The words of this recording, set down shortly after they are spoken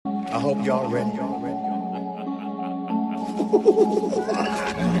I hope y'all ready.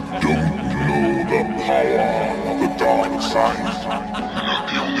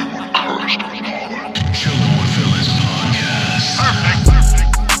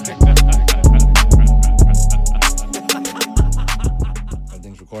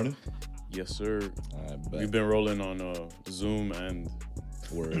 Everything's recording? Yes, sir. I bet. We've been rolling on Zoom and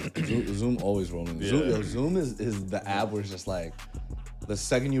Word. Zoom always rolling. Yeah. Zoom is the app where it's just like, the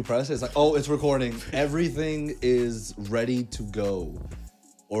second you press it, it's like, oh, it's recording. Everything is ready to go.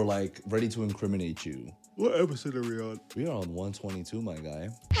 Or like, ready to incriminate you. what episode are we on? We are on 122, my guy.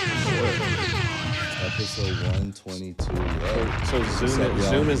 Episode 122. Yo. So What's up, y'all?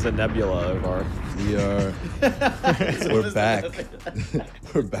 Zoom is the nebula of our. We are. We're back.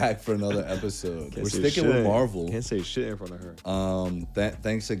 We're back for another episode. We're sticking with Marvel. Can't say shit in front of her.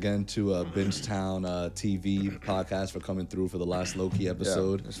 Thanks again to Bingetown TV podcast for coming through for the last Loki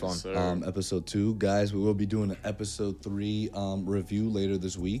episode. Yeah, it's fun. Sir. Episode 2, guys. We will be doing an episode 3 review later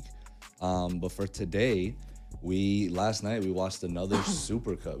this week. But for today, last night we watched another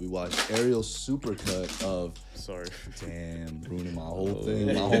supercut. We watched Ariel's supercut of. Sorry. Damn, ruining my whole thing,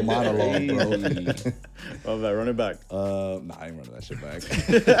 my whole monologue, bro. Oh, that run it back. Nah, I ain't running that shit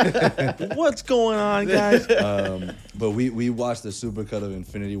back. What's going on, guys? But we watched the supercut of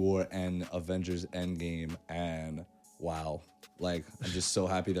Infinity War and Avengers Endgame, and wow, like I'm just so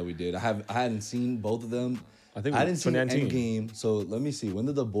happy that we did. I hadn't seen both of them. I think I hadn't seen 2019. Endgame, so let me see. When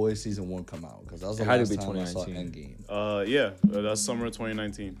did The Boys season 1 come out? Because that was the It had to last be time I saw 2019. Endgame. Yeah, that's summer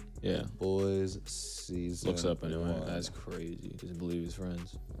 2019. Yeah. Boys season. Looks up anyway. 1. That's crazy. Doesn't believe his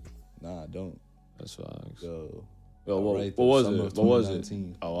friends. Nah, don't That's facts. go. Well, All what, right, what was summer it? of What was it?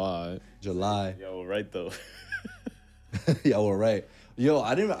 2019. Oh, all right. July. Yeah, well, right though. Yeah, we're right. Yo,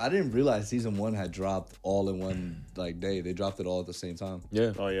 I didn't realize season 1 had dropped all in one like day. They dropped it all at the same time,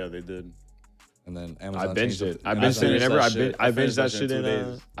 Yeah. Oh yeah, they did. and then I Amazon binged changed it. I the- binged it. finished Whenever that I shit. I I binged finished that that shit shit in in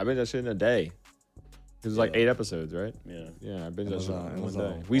 2 days. I binged that shit in a day. It was like Yeah. 8 episodes, right? Yeah. Yeah, I binged that shit Amazon, in one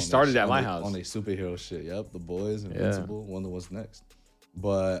Amazon day. We on started their- at my on their- house. on a superhero shit. Yep, The Boys, Invincible. Wonder what's next.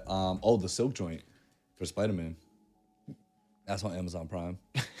 But the Silk Joint for Spider-Man. That's on Amazon Prime.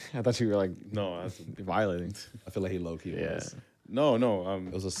 I thought you were like No, that's, violating. I feel like he low key Yeah. was. no.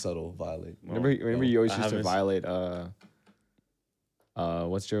 It was a subtle violate. No. Remember you always I used to haven't- violate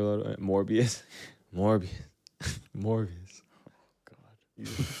what's your Morbius? Morbius.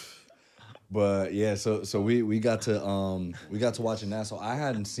 But yeah, so we got to watching that. So I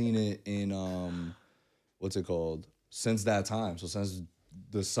hadn't seen it in what's it called? Since that time. So since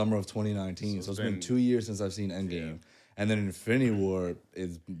the summer of 2019. So it's been 2 years since I've seen Endgame. And then Infinity War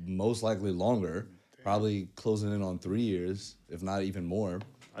is most likely longer. Probably closing in on 3 years, if not even more.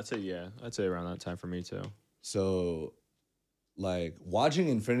 I'd say around that time for me too. So like watching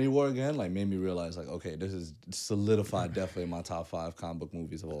Infinity War again, like made me realize like, okay, this is solidified definitely in my top 5 comic book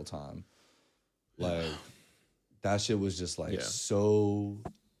movies of all time. Like that shit was just like so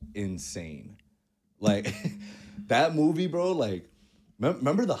insane. Like that movie, bro, like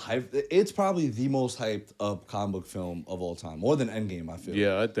remember the hype? It's probably the most hyped up comic book film of all time, more than Endgame. I feel.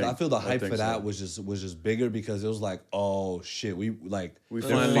 Yeah, I feel the hype think for that so. was just bigger because it was like, oh shit, they're We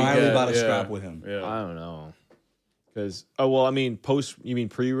finally get- about to yeah, scrap with him. Yeah. I don't know. Cause I mean you mean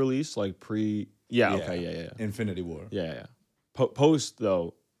pre-release? Like pre Yeah. okay, yeah. Infinity War. Yeah. Post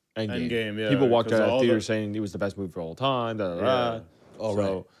though, Endgame, yeah, People walked 'cause out of all the theater the- saying it was the best movie for all time. Da, da, da. Yeah. Oh, So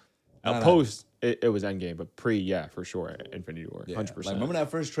right. Nah. post it was Endgame, but pre for sure Infinity War, Yeah. 100%. Like, remember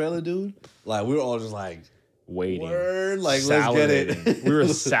that first trailer, dude? Like, we were all just like, Waiting, word, like, let's get it. Salivating. We were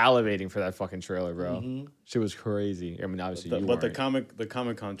salivating for that fucking trailer, bro. Shit was crazy. I mean, obviously, The- you but the weren't.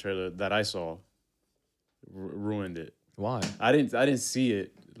 Comic-Con trailer that I saw ruined it. Why? I didn't see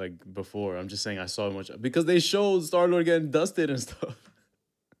it like before. I'm just saying I saw much because they showed Star-Lord getting dusted and stuff.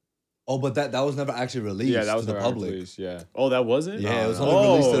 Oh, but that was never actually released Yeah, that was to the never public. released, yeah. Oh, that wasn't? Yeah, it was Oh. only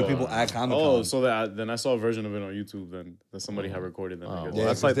released to the people at Comic-Con. Oh, so then I saw a version of it on YouTube then that somebody had recorded then. I Oh, guess. well, Yeah,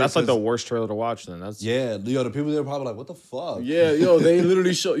 that's 'cause like they that's like the says- worst trailer to watch. Then that's Yeah, yo, the people there were probably like, what the fuck? Yeah, yo, they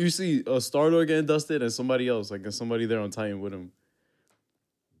literally show you see Star-Lord getting dusted and somebody else, like there's somebody there on Titan with him.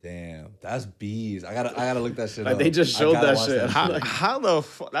 Damn, that's bees. I gotta look that shit Like, up. they just I showed gotta that watch shit. how, how the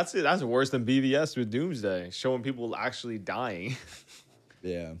fuck? That's it. That's worse than BVS with Doomsday, showing people actually dying.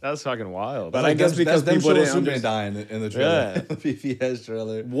 Yeah. That's fucking wild. But I guess because them people showing didn't Superman understand- dying in the trailer, Yeah. the PPS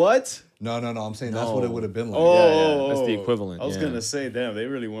trailer. What? No, I'm saying that's what it would have been like. Oh, that's the equivalent, I was yeah. gonna say, damn, they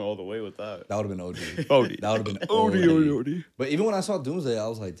really went all the way with that. That would have been OG. Odie. That would have been OD. But even when I saw Doomsday, I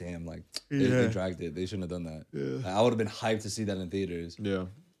was like, damn, like they dragged it. They shouldn't have done that. Yeah. Like, I would have been hyped to see that in theaters. Yeah.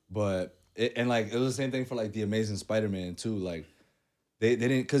 But it was the same thing for like the Amazing Spider-Man too. Like They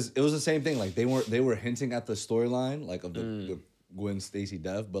didn't, because it was the same thing. Like they were hinting at the storyline like of the Gwen Stacy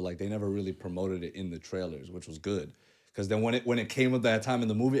death, but like they never really promoted it in the trailers, which was good. Because then when it came at that time in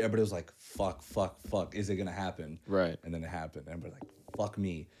the movie, everybody was like, fuck, is it gonna happen? Right. And then it happened. And everybody like, fuck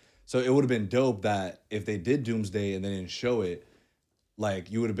me. So it would have been dope that if they did Doomsday and they didn't show it,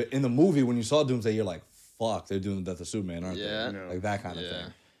 like you would have been in the movie when you saw Doomsday, you're like, fuck, they're doing the death of Superman, aren't Yeah. they? No. Like that kind of thing.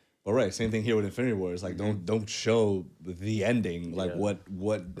 But right, same thing here with Infinity War. It's like don't show the ending, like what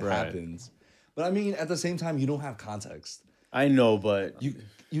happens. But I mean, at the same time, you don't have context. I know, but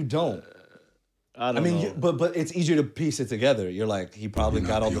You don't. I don't I mean, know. but it's easier to piece it together. You're like, he probably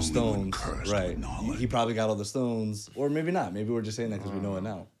got all the stones, right? He probably got all the stones, or maybe not. Maybe we're just saying that because we know it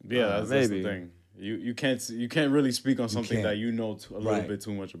now. Yeah, that's maybe. the thing. You can't really speak on something can't. that you know a little Right. bit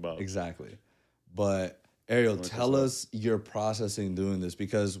too much about. Exactly. But Ariel, tell us your processing doing this,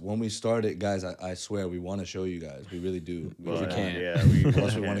 because when we started, guys, I swear we want to show you guys. We really do. But, can't. Yeah,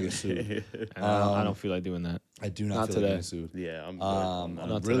 Unless we want to get sued. I don't feel like doing that. I do not Not feel today. like getting sued. yeah. I'm I'm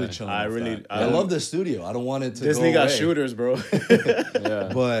really today. chilling. I with really- that. I I love this studio. I don't want it to Disney go got away. shooters, bro. Yeah.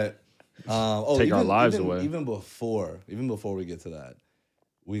 But Take our lives away. Even before we get to that,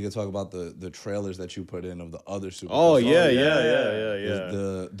 we could talk about the trailers that you put in of the other super. Oh Bowl. yeah.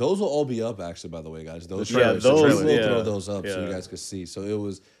 Those will all be up actually. By the way, guys, those trailers, trailers, those, we'll yeah. throw those up so Yeah. you guys could see. So it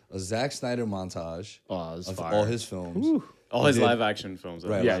was a Zack Snyder montage Oh, it's of fire. all his films. All his did- live action films.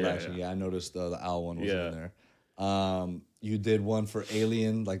 Right, Yeah, live yeah, action. Yeah, I noticed the owl one was Yeah. in there. You did one for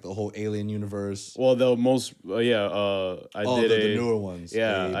Alien, like the whole Alien universe. Well, the most I Oh, did the a newer ones.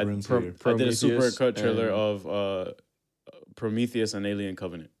 yeah, A I- Brim's Pro- here. I did a super Prometheus cut trailer and- of Prometheus and Alien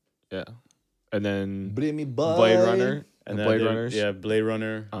Covenant. Yeah. And then Bring me Bud. Blade Runner. And the then I Blade did, Runners. Yeah, Blade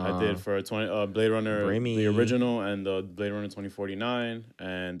Runner. I did for Blade Runner, Bring the me. original, and the Blade Runner 2049.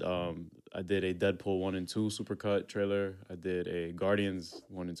 And I did a Deadpool 1 and 2 supercut trailer. I did a Guardians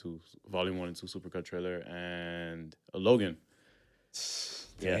 1 and 2, Volume 1 and 2 supercut trailer, and a Logan.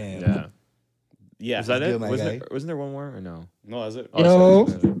 Yeah. Damn. Yeah. Yeah. Was that good, it? my Wasn't guy. there one more or no? No, that's it. Yo,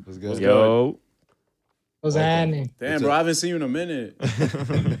 It was good. Yo. what's happening? Damn, bro, I haven't seen you in a minute.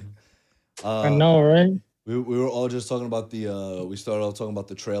 I know, right? We were all just talking about we started off talking about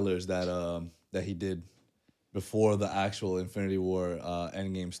the trailers that he did before the actual Infinity War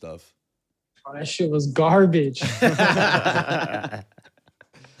Endgame stuff. Oh, that shit was garbage.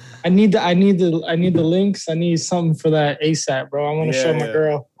 I need the links. I need something for that ASAP, bro. I want to Yeah, show my yeah.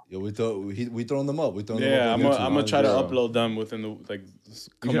 girl. Yeah, we throwing them up. We throwing Yeah, them I'm up. on gonna YouTube. try to Vero. upload them within the like.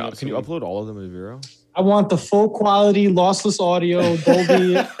 Can you upload all of them to Vero? I want the full quality, lossless audio,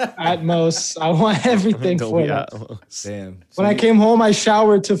 Dolby Atmos. I want everything for that. Damn. When I came home, I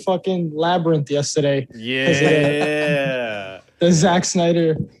showered to fucking Labyrinth yesterday. Yeah. The Zack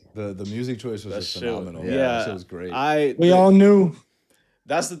Snyder. The music choice was That just shit- phenomenal. yeah. That shit was great. We all knew.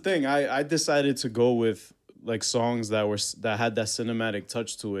 That's the thing. I decided to go with like songs that had that cinematic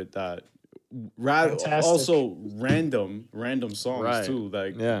touch to it that Fantastic. also random songs Right. too,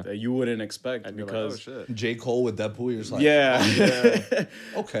 like Yeah. that you wouldn't expect You're like, because oh, shit. J. Cole with Deadpool, you're just like, yeah.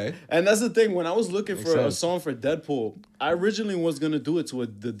 okay. And that's the thing. When I was looking Makes for a sense. song for Deadpool, I originally was gonna do it to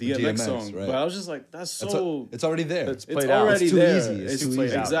the DMX, song, right. but I was just like, that's so. It's already there. It's It's played out. already It's too there. easy. It's too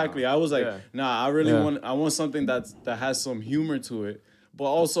easy. Exactly. I was like, Yeah. nah. I really Yeah. want something that has some humor to it, but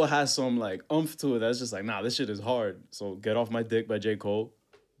also has some like oomph to it. That's just like, nah, this shit is hard. So Get Off My Dick by J. Cole,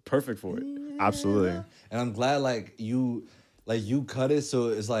 perfect for it. Absolutely. And I'm glad you cut it so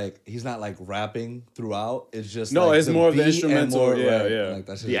it's like he's not like rapping throughout. It's just No, like, it's more of the beat and instrumental, yeah, yeah. Like,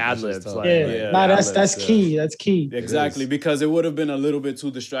 that's The ad-libs, tough. like- Yeah, Yeah. nah, that's Outlets, yeah. key. That's key. Exactly, is. because it would have been a little bit too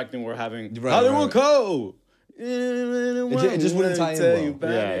distracting. We're having Right, Hollywood right. Code. It just wouldn't tie in Tell well. you back.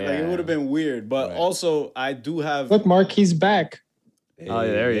 Yeah, Like yeah. it would have been weird. But Right. also, I do have. Look, Mark, he's back. Oh,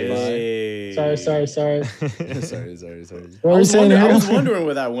 yeah, there he is. Hey. Sorry. sorry. What were I you was, saying? I was Ariel? wondering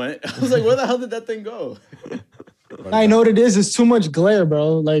where that went. I was like, where the hell did that thing go? I know what it is. It's too much glare,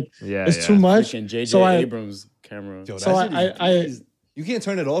 bro. Like Yeah, it's yeah. too much. Freaking J.J. So I- Abrams camera. Yo, So that shit I is- you can't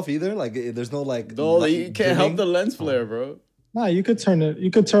turn it off either. Like there's no like. Though light you can't help dimming. the lens flare, bro. Nah, you could turn it.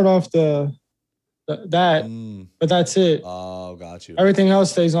 You could turn off that, Mm. but that's it. Oh, got you, Everything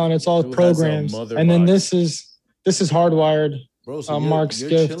else stays on. It's all Dude has a programs. mother And then box. this is hardwired. bro. So Mark's you're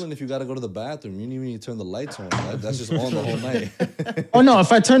gift. chilling if you gotta go to the bathroom. You need to turn the lights on. That's just on the whole night. Oh no,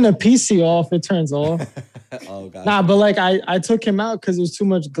 if I turn the PC off, it turns off. Oh, got Nah, but like I took him out because it was too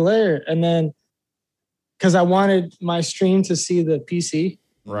much glare, and then because I wanted my stream to see the PC,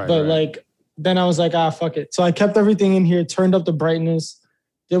 Right. but right. like then I was like, fuck it. So I kept everything in here, turned up the brightness,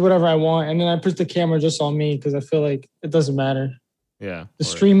 did whatever I want, and then I put the camera just on me because I feel like it doesn't matter. yeah. The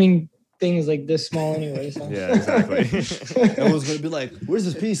streaming thing is like this small anyway. So. Yeah, exactly. Everyone's gonna be like, "Where's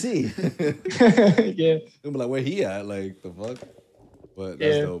his PC?" Yeah. They'll be like, "Where he at?" Like the fuck. But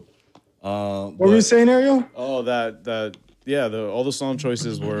that's Yeah. dope. What were you saying, Ariel? Oh, all the song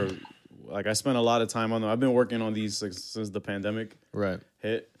choices were like I spent a lot of time on them. I've been working on these like, since the pandemic Right.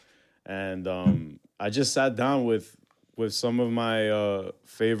 hit, and I just sat down with some of my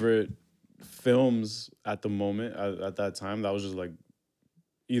favorite films at the moment at that time. That was just like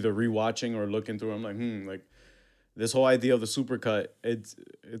either rewatching or looking through. I'm like, like this whole idea of the supercut.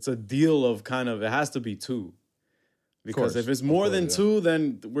 It's a deal of kind of it has to be two. Because if it's more than two,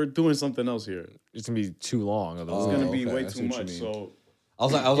 then we're doing something else here. It's gonna be too long. It's Otherwise, gonna be okay, way I see too what you much. mean. So I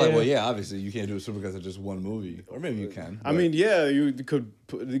was like, well, yeah, obviously you can't do a supercut of just one movie, or maybe you can. I mean, yeah, you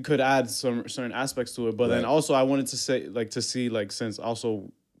could add some certain aspects to it, but then Right. also I wanted to say to see since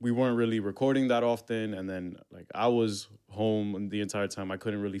also we weren't really recording that often, and then like I was home the entire time. I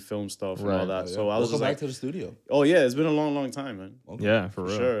couldn't really film stuff and all Right. that. So I was Welcome just back like, to the studio. oh yeah, it's been a long time, man. yeah, for For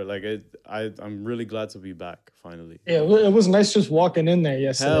real. sure. Like I'm really glad to be back finally. Yeah, it was nice just walking in there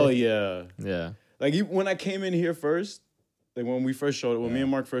yesterday. Hell yeah. Yeah. Like when I came in here first, like when we first showed up, when me and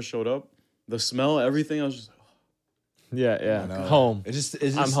Mark first showed up, the smell, everything, I was just Yeah, I yeah. know. Home.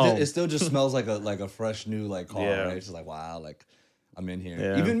 I'm home. It still just smells like a fresh new car, Yeah. right? It's just like wow, like I'm in here.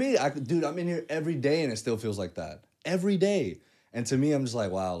 Yeah. Even me, I'm in here every day, and it still feels like that every day. And to me, I'm just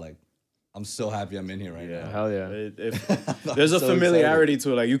like wow, like I'm so happy I'm in here right now. Hell yeah. There's a so familiarity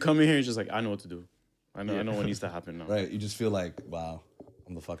to it. Like you come in here, it's just like I know what to do. I know what needs to happen now. Right? You just feel like wow,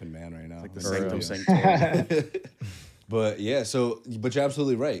 I'm the fucking man right now. Like the I'm sanctum in here. sanctorum. But yeah, but you're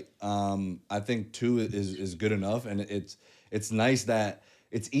absolutely right. I think 2 is good enough, and it's nice that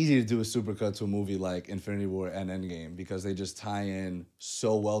it's easy to do a supercut to a movie like Infinity War and Endgame because they just tie in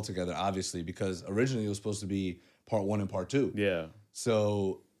so well together. Obviously, because originally it was supposed to be part 1 and part 2. Yeah.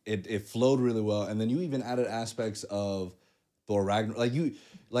 So it flowed really well, and then you even added aspects of Thor Ragnarok,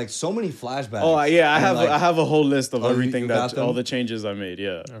 like so many flashbacks. Oh yeah, And, I have a whole list of Oh, you everything got that them? all the changes I made.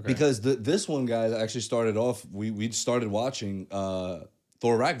 Yeah. Because this one, guys, actually started off. We started watching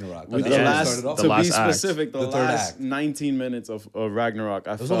Thor Ragnarok. With That's the what we last, started off to with. last be act. specific, the The third last act. 19 minutes of Ragnarok,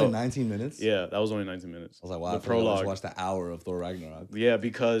 I It was felt. only 19 minutes. Yeah, that was only 19 minutes. I was like, wow, The I feel like I prologue. just watched the hour of Thor Ragnarok. Yeah,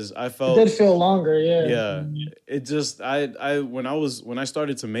 because I It felt. did feel longer, yeah. Yeah, it just when I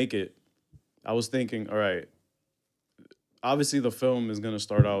started to make it, I was thinking, all right, obviously the film is gonna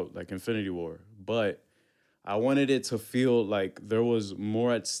start out like Infinity War, but I wanted it to feel like there was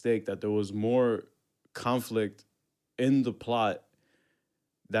more at stake, that there was more conflict in the plot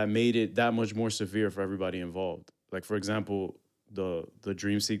that made it that much more severe for everybody involved. Like for example, the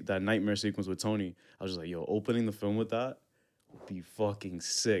that nightmare sequence with Tony, I was just like, yo, opening the film with that would be fucking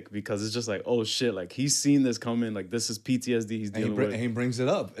sick, because it's just like, oh shit, like he's seen this coming, like this is PTSD he's dealing with. And he brings it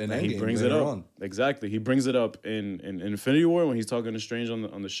up in And Endgame he brings it later up. on. Exactly. He brings it up in Infinity War when he's talking to Strange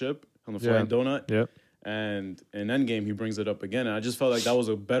on the ship, on the flying donut. Yep. And in Endgame, he brings it up again. And I just felt like that was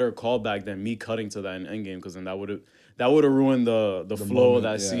a better callback than me cutting to that in Endgame, because then that would have ruined the flow of moment,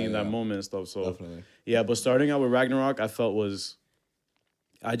 that yeah, scene, that yeah. moment and stuff. So Definitely. yeah, but starting out with Ragnarok, I felt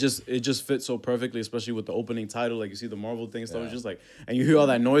it just fit so perfectly, especially with the opening title. Like you see the Marvel thing stuff, it's just like, and you hear all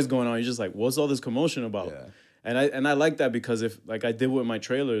that noise going on, you're just like, what's all this commotion about? Yeah. And I like that, because if like I did with my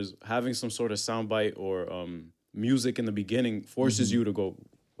trailers, having some sort of soundbite or music in the beginning forces you to go,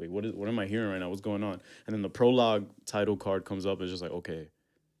 wait, what am I hearing right now? What's going on? And then the prologue title card comes up, and it's just like, okay,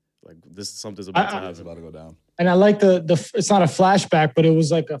 like something's about to It's happen. about to go down. And I like the it's not a flashback, but it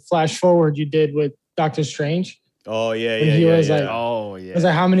was like a flash forward you did with Doctor Strange. Oh yeah, When yeah, he yeah, was yeah. like- Oh It yeah. was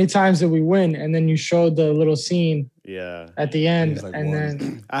like, how many times did we win? And then you showed the little scene Yeah. at the end, He's like, and one.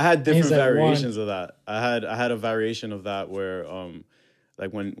 then I had different He's like, variations of that. I had a variation of that where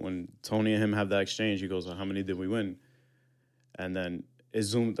like when Tony and him have that exchange, he goes, how many did we win? And then it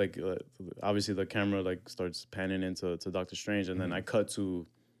zoomed, like obviously the camera like starts panning into Doctor Strange, and then I cut to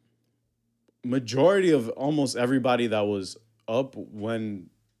majority of almost everybody that was up when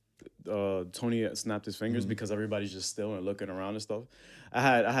Tony snapped his fingers, because everybody's just still and looking around and stuff. I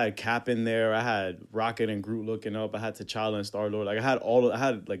had Cap in there. I had Rocket and Groot looking up. I had T'Challa and Star-Lord. Like I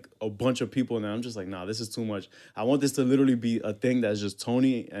had like a bunch of people in there. I'm just like, nah, this is too much. I want this to literally be a thing that's just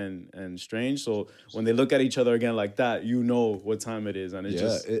Tony and Strange. So when they look at each other again like that, you know what time it is, and it's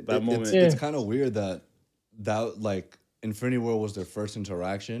just that moment. It's kind of weird that like Infinity War was their first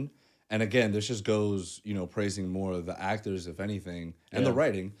interaction. And again, this just goes, praising more of the actors, if anything, and the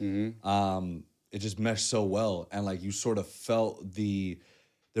writing. Mm-hmm. It just meshed so well, and like you sort of felt they're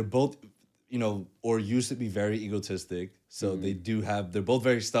both, or used to be very egotistic. So they're both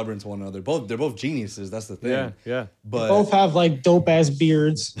very stubborn to one another. They're both geniuses. That's the thing. Yeah. But Both have like dope ass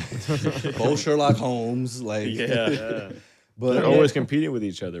beards. both Sherlock Holmes, like Yeah. but They're always competing with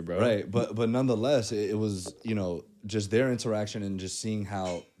each other, bro. right. But nonetheless, it was just their interaction and just seeing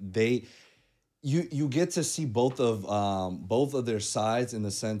how you get to see both of their sides in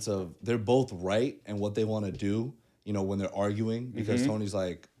the sense of they're both right and what they want to do. When they're arguing, because Tony's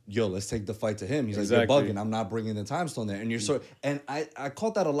like, yo, let's take the fight to him. He's like, you're bugging. I'm not bringing the time stone there. And I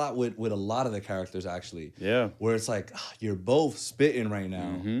caught that a lot with a lot of the characters, actually. Yeah. Where it's like, you're both spitting right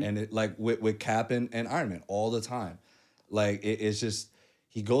now. And it like with Cap and Iron Man all the time. Like, it's just,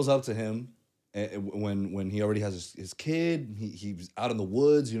 he goes up to him when he already has his kid. He's out in the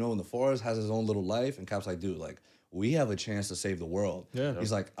woods, in the forest, has his own little life. And Cap's like, dude, like, we have a chance to save the world. Yeah.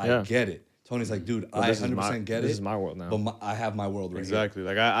 He's like, I get it. Tony's like, dude, I 100% get it. This is my world now. But I have my world right Exactly.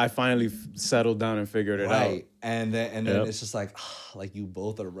 Like I finally settled down and figured it out. Right. And then it's just like, like, you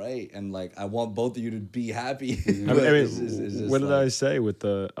both are right. And like, I want both of you to be happy. I mean, what did I say with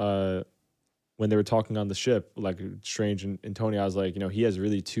the when they were talking on the ship, like Strange and Tony? I was like, he has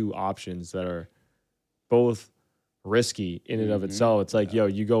really two options that are both risky in and of itself. It's like, yo,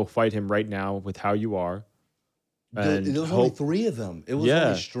 you go fight him right now with how you are. And there was only 3 of them. It was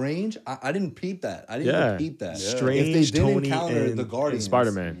only Strange. I didn't peep that. I didn't even peep that. Strange, if they didn't Tony, encounter and the Guardians,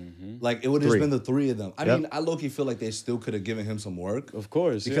 Spider-Man. like, it would have just been the 3 of them. I mean, I low-key feel like they still could have given him some work. Of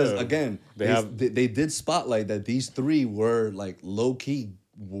course. Because again, they did spotlight that these 3 were like low-key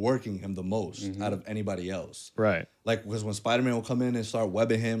working him the most out of anybody else. Right. Like, because when Spider-Man will come in and start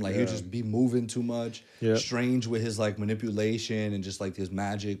webbing him, like, he'd just be moving too much. Yeah. Strange with his, like, manipulation and just, like, his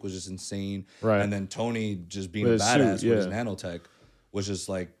magic was just insane. Right. And then Tony just being a With his badass suit, with his nanotech was just,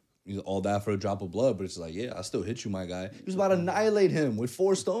 like, all that for a drop of blood. But it's like, yeah, I still hit you, my guy. He was about to annihilate him with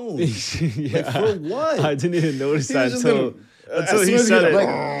 4 stones. Like, for what? I didn't even notice He that was just until he said it.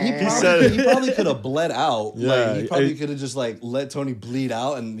 Like, he probably could have bled out. Yeah, Like, he probably could have just like let Tony bleed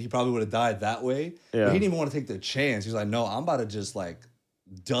out, and he probably would have died that way. Yeah. But he didn't even want to take the chance. He was like, "No, I'm about to just like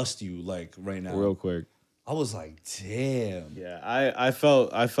dust you like right now, real quick." I was like, "Damn." Yeah, I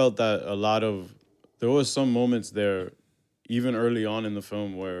felt that a lot of there was some moments there, even early on in the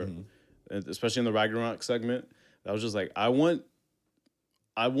film where, especially in the Ragnarok segment, that was just like I want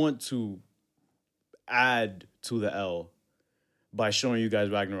to add to the L by showing you guys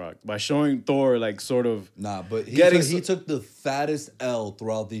Ragnarok, by showing Thor like sort of Nah, but getting he took the fattest L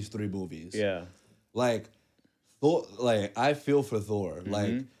throughout these 3 movies. yeah. Like Thor, like I feel for Thor.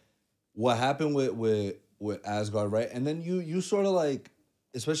 Like what happened with Asgard, right? And then you sort of like,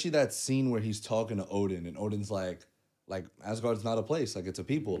 especially that scene where he's talking to Odin, and Odin's like Asgard's not a place, like it's a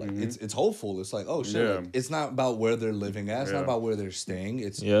people. Like it's hopeful. It's like, oh shit, like, it's not about where they're living at. It's not about where they're staying.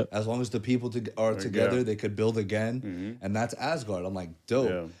 It's as long as the people are together, they could build again, and that's Asgard. I'm like, dope.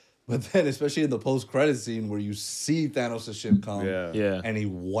 Yeah. But then, especially in the post-credit scene where you see Thanos' ship come, and he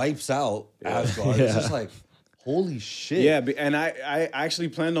wipes out Asgard, it's just like, holy shit. Yeah, and I actually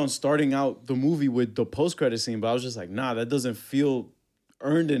planned on starting out the movie with the post-credit scene, but I was just like, nah, that doesn't feel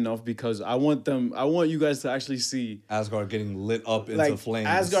earned enough, because I want you guys to actually see Asgard getting lit up into like flames.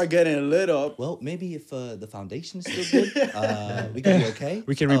 Asgard getting lit up. Well, maybe if the foundation is still good, we can be okay.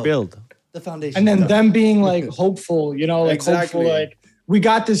 We can rebuild the foundation. And then them being like hopeful, like Exactly. hopeful, like, we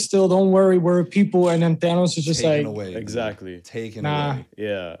got this still, don't worry, we're people. And then Thanos is just taken like, away. Exactly. Taken Nah. away.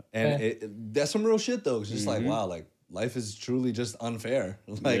 Yeah. And that's some real shit though. It's just like, wow, like life is truly just unfair.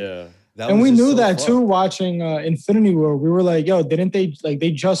 Like that and was we just knew so that fucked. too, watching Infinity War. We were like, yo, didn't they, like,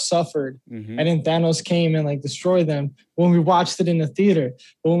 they just suffered. And then Thanos came and like destroyed them when we watched it in the theater.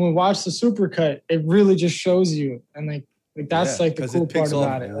 But when we watched the supercut, it really just shows you. And like that's like the 'cause cool it picks part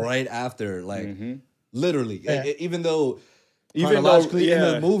about up it. right after, like literally, Yeah. even though Even though, chronologically in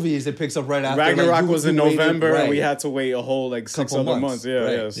the movies it picks up right after. Ragnarok like, was in you waited- November, and we right. had to wait a whole like 6 Couple other months. Yeah,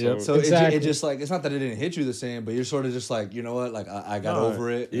 right. yeah. So, Yep. So Exactly. it just like, it's not that it didn't hit you the same, but you're sort of just like, you know what, like I got over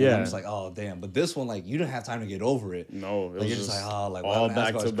it. And I'm just like, oh damn. But this one, like, you didn't have time to get over it. no, it Like was you're just like, oh, like all wow, back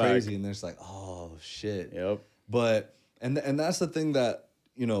Asgard's to back. crazy, and there's like, oh shit. Yep. But and that's the thing that,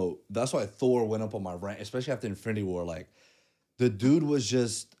 that's why Thor went up on my rank, especially after Infinity War. Like, the dude was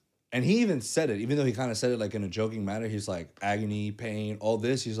just, and he even said it, even though he kind of said it like in a joking manner. He's like, agony, pain, all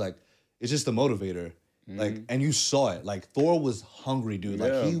this. He's like, it's just a motivator. Like, and you saw it. Like, Thor was hungry, dude.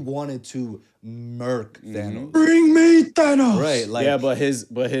 Like, he wanted to murk Thanos. Bring me Thanos. Right. Like, Yeah, but his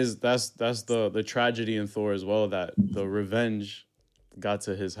that's the tragedy in Thor as well, that the revenge got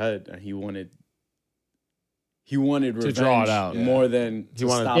to his head and he wanted he wanted revenge to draw it out more than he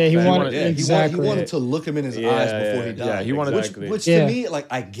wanted. stop he Thanos. wanted He wanted to look him in his eyes before he died. Yeah, he wanted which to me, like,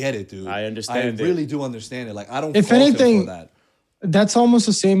 I get it, dude. I understand it. I really do understand it. Like, I don't. If fault him anything, for that. That's almost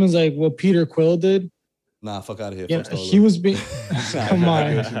the same as like what Peter Quill did. Nah, fuck out of here. Yeah, he was being. Come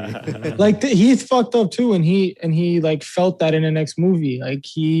on, like he fucked up too, and he like felt that in the next movie. Like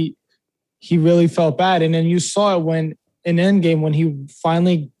he really felt bad, and then you saw it when in Endgame when he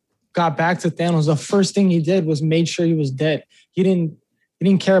finally got back to Thanos. The first thing he did was made sure he was dead. He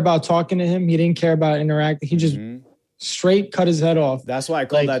didn't care about talking to him. He didn't care about interacting. He just straight cut his head off. That's why I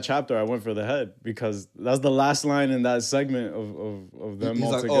called that chapter I went for the head, because that's the last line in that segment of them He's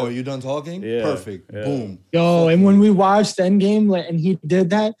all like, together. oh, are you done talking? Yeah, Perfect. yeah. Boom. Yo, and when we watched Endgame, like, and he did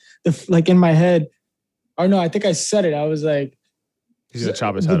that, like in my head, or no, I think I said it. I was like, he's gonna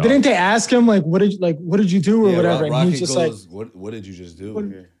chop his head off. Didn't they ask him like, what did you do or whatever? And he was just goes, what did you just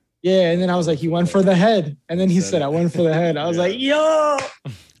do? Yeah, and then I was like, he went for the head, and then he said, I went for the head. I was like, yo.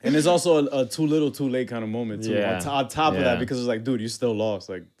 And there's also a too little, too late kind of moment too. Yeah. On top of that, because it's like, dude, you still lost.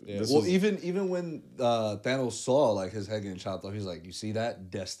 Like, Well, even when Thanos saw like his head getting chopped off, he's like, "You see that?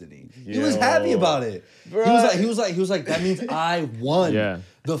 Destiny." He was happy about it. He was like, "That means I won." Yeah.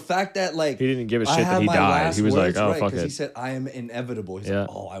 The fact that like he didn't give a shit that he died. He was like, "Oh, fuck it." He said, "I am inevitable." He's like,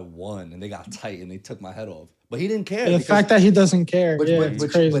 "Oh, I won," and they got tight and they took my head off. But he didn't care. The fact that he doesn't care,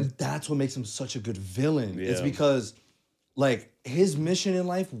 it's crazy. But that's what makes him such a good villain. Yeah. It's because like his mission in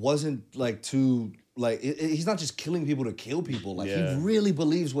life wasn't like to like he's not just killing people to kill people. Like he really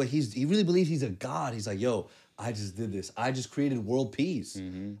believes he really believes he's a god. He's like, yo, I just did this. I just created world peace.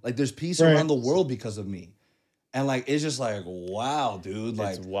 Like there's peace around the world because of me. And like it's just like, wow, dude.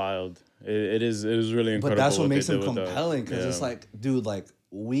 Like it's wild. It is really incredible. But that's what makes him compelling, because it's like, dude, like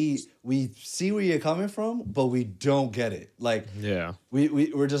we see where you're coming from, but we don't get it. Like,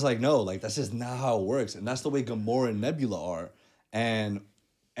 we're just like, no, like that's just not how it works. And that's the way Gamora and Nebula are. And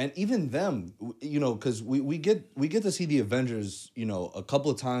even them, you know, because we get to see the Avengers, you know, a couple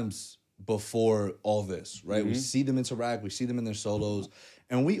of times before all this, right? We see them interact, we see them in their solos,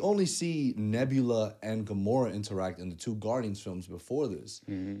 and we only see Nebula and Gamora interact in the two Guardians films before this.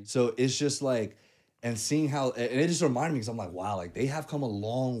 So it's just like, and seeing how, and it just reminded me, because I'm like, wow, like they have come a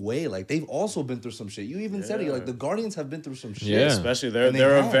long way. Like they've also been through some shit. You even said it, like the Guardians have been through some shit. Yeah, especially they're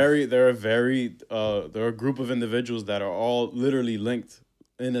a group of individuals that are all literally linked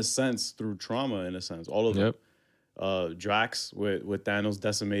in a sense through trauma. In a sense, all of them. Drax with Thanos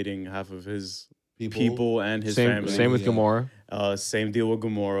decimating half of his people and his family. Same with Gamora. Same deal with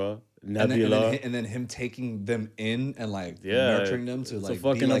Gamora. Nebula, and then him taking them in and like nurturing them to like a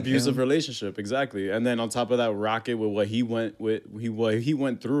fucking be like abusive him. Relationship, exactly. And then on top of that, Rocket with what he went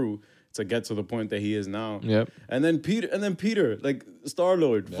through to get to the point that he is now. Yep. And then Peter, like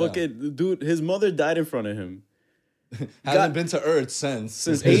Star-Lord, fucking dude, his mother died in front of him. Hasn't been to Earth since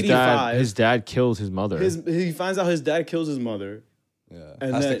 85. His dad kills his mother. He finds out his dad kills his mother. Yeah,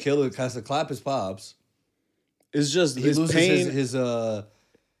 and has to clap his pops. It's just he loses pain.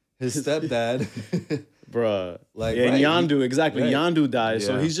 His stepdad, bruh. Like, and Yondu, exactly. Right. Yondu dies,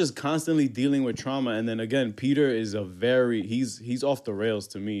 so he's just constantly dealing with trauma. And then again, Peter is he's off the rails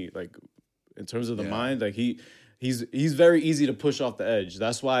to me. Like in terms of the mind, like he's very easy to push off the edge.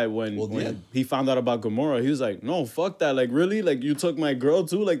 That's why when he found out about Gamora, he was like, "No, fuck that! Like really, like you took my girl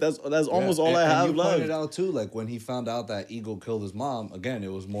too. Like that's almost all I have left." And you pointed out too, like when he found out that Eagle killed his mom. Again,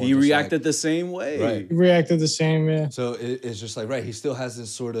 it was more. He reacted the same way. Right. He reacted the same, yeah. So it's just like he still hasn't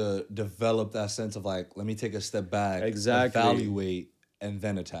sort of developed that sense of like, let me take a step back, evaluate, and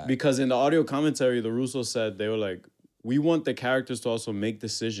then attack. Because in the audio commentary, the Russos said they were like, we want the characters to also make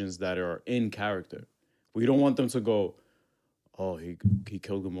decisions that are in character. We don't want them to go, oh, he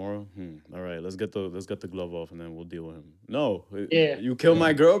killed Gamora. All right, let's get the glove off and then we'll deal with him. No, you kill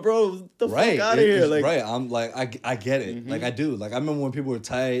my girl, bro. Get the fuck out of here. Like, right, I'm like, I get it. Like I do. Like I remember when people were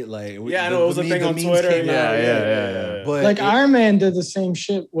tight. Like I know it was a thing on Twitter. Yeah. But like Iron Man did the same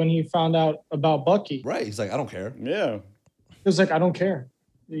shit when he found out about Bucky. Right, he's like, I don't care. Yeah, he was like, I don't care.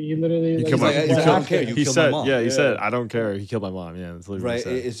 He literally I don't care. You killed my mom. Yeah, he said, I don't care. He killed my mom. Yeah, that's literally right.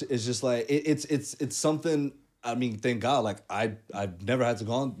 It's just like it's something. I mean, thank God. Like I've never had to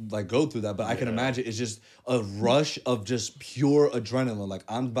go through that, but I can imagine it's just a rush of just pure adrenaline. Like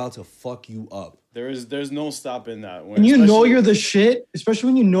I'm about to fuck you up. There's no stopping that. When you know you're the shit, especially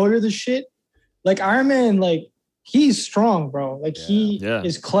when you know you're the shit. Like Iron Man, like he's strong, bro. Like he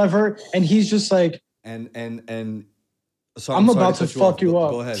is clever, and he's just like and. So I'm about to fuck you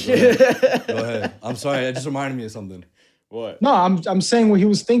up. Go ahead. I'm sorry. It just reminded me of something. What? No, I'm saying what he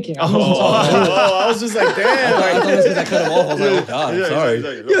was thinking. I wasn't talking about it. I was just like, damn. I thought it was because I cut him off. I was like, oh God, I'm sorry.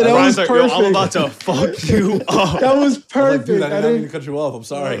 Yeah, that was Yo, perfect. I'm about to fuck you up. That was I was like, perfect. dude, I didn't mean to cut you off. I'm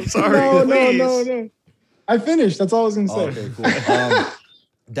sorry. No. I finished. That's all I was gonna say. Okay, cool.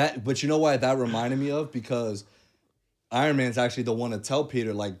 But you know why that reminded me of? Because Iron Man's actually the one to tell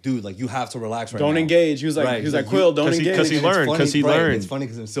Peter, like, dude, like you have to relax right now. Don't engage. He was like, Quill, don't engage. Because he learned. Because he learned. It's funny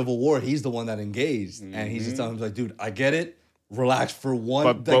because in Civil War, he's the one that engaged, and he's just telling him like, dude, I get it. Relax for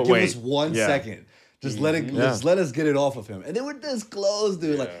one. But give us 1 second. Just let it. Yeah. Just let us get it off of him. And they were this close,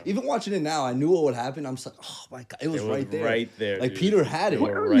 dude. Like even watching it now, I knew what would happen. I'm just like, oh my God, it was right there. Right there. Like dude. Peter had it. They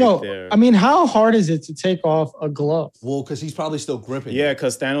were right No, there. I mean, how hard is it to take off a glove? Well, because he's probably still gripping. Yeah, it.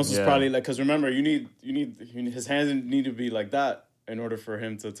 because Thanos was Yeah. probably like, because remember, you need his hands need to be like that in order for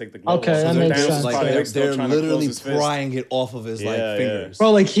him to take the glove Okay, off. that So makes Thanos sense. was Like probably, they're, still they're trying to close literally his fist. prying it off of his Yeah, yeah. fingers.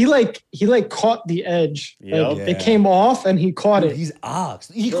 Bro, like he caught the edge. Yep. Like, it came off and he caught Dude, it. he's ox.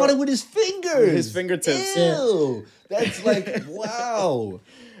 He caught it with his fingers. His fingertips. Ew. That's like wow.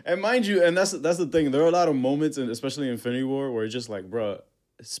 And mind you, and that's the thing. There are a lot of moments, and especially in Infinity War, where it's just like, bruh,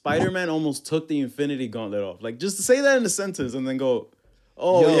 Spider-Man almost took the Infinity Gauntlet off. Like, just to say that in a sentence and then go,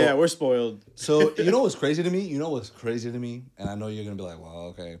 oh, Yo. yeah, we're spoiled. So you know what's crazy to me? You know what's crazy to me? And I know you're gonna be like,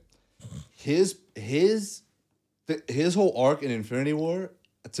 well, okay. His whole arc in Infinity War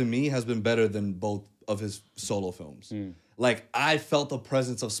to me has been better than both of his solo films. Like I felt the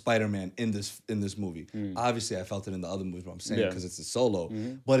presence of Spider-Man in this movie. Obviously, I felt it in the other movies, but I'm saying because it's a solo.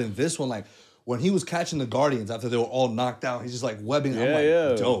 But in this one, like when he was catching the Guardians after they were all knocked out, he's just like webbing. I'm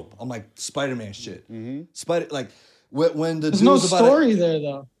like, dope. I'm like Spider-Man shit. Spider like when the There's dude no was about story there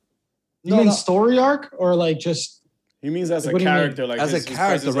though. You mean story arc or like just He means as a What do you mean? character, like as his a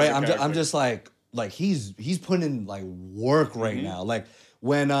character, presence right? as a I'm character. just like he's putting in like work right now. Like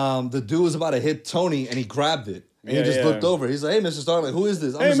when the dude was about to hit Tony and he grabbed it and he just looked over. He's like, "Hey, Mr. Stark, like who is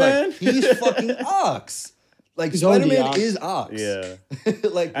this?" I'm Hey, just man. like, "He's fucking Ox." Like He's already Spider-Man Ox. is Ox. Yeah.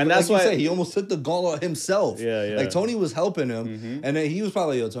 like And that's like why- you say, he almost took the gauntlet himself. Yeah. Like Tony was helping him, and then he was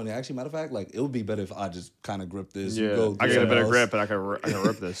probably, yo, Tony. Actually, matter of fact, like it would be better if I just kind of grip this. Yeah, and go I do get a better something grip else. and I can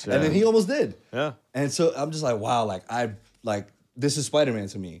rip this. Yeah. And then he almost did. yeah. And so I'm just like, wow, like this is Spider-Man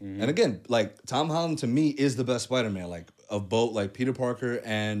to me. And again, like Tom Holland to me is the best Spider-Man, like of both like Peter Parker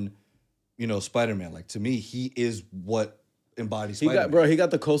and Spider-Man. Like to me, he is what embodies Spider-Man. He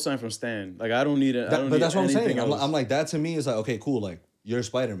got the cosign from Stan. Like I don't need it. But that's what I'm saying. Else. I'm like that to me is like, okay, cool, like you're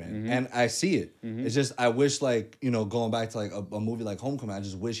Spider-Man. And I see it. It's just I wish like, going back to like a movie like Homecoming, I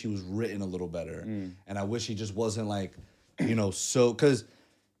just wish he was written a little better. And I wish he just wasn't like, so because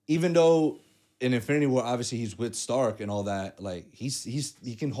even though in Infinity War, obviously he's with Stark and all that. Like he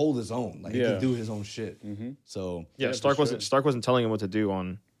can hold his own. Like he can do his own shit. So Yeah, Stark wasn't telling him what to do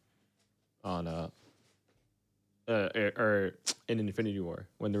on or in Infinity War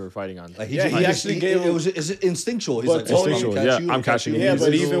when they were fighting on. like he actually gave him- it was instinctual. He's But like, Tony- I'm gonna catch you, I'm catching you. Yeah,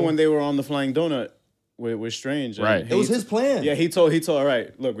 but He's- even when they were on the flying donut with Strange, and Right. It was his plan. Yeah, he told. All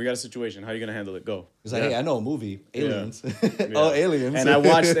right, look, we got a situation. How are you gonna handle it? Go. He's like, hey, I know a movie, Aliens. Yeah. Oh, Aliens. And I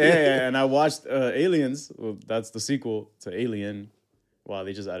watched Aliens. Well, that's the sequel to Alien. Wow,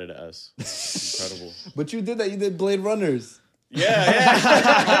 they just added an S. Incredible. But you did that. You did Blade Runners.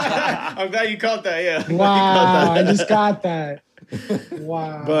 Yeah. I'm glad you caught that. Yeah. wow, I just got that.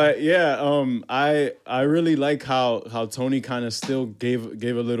 Wow. But yeah, I really like how Tony kind of still gave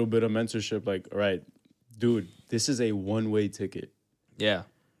a little bit of mentorship. Like, all right, dude, this is a one-way ticket. Yeah.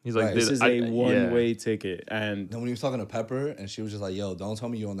 He's like, Right. This is a one-way ticket, and Then when he was talking to Pepper, and she was just like, yo, don't tell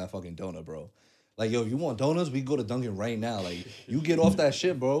me you're on that fucking donut, bro. Like, yo, if you want donuts, we can go to Dunkin' right now. Like, you get off that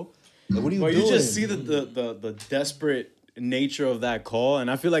shit, bro. Like, what are you but doing? you just see the desperate nature of that call, and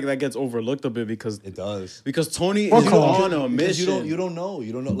I feel like that gets overlooked a bit because Tony What is call? on a Because mission. you don't know.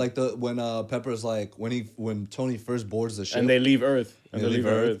 Like when Pepper's like when Tony first boards the ship and they leave Earth. and they leave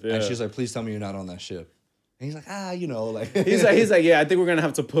Earth, and she's like, please tell me you're not on that ship. And he's like, like he's like, yeah, I think we're gonna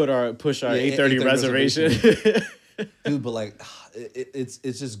have to push our 8:30 reservation. dude. But like, it's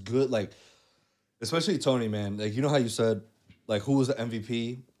just good. Like, especially Tony, man. Like, you know how you said, like, who was the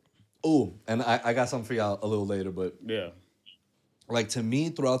MVP? Oh, and I got something for y'all a little later, but Yeah. like to me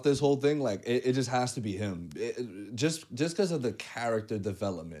throughout this whole thing, like it just has to be him. Just because of the character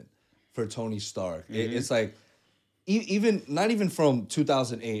development for Tony Stark. It's like even not even from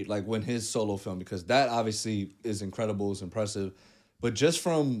 2008, like when his solo film, because that obviously is incredible, is impressive, but just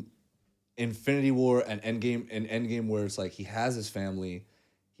from Infinity War and Endgame where it's like he has his family,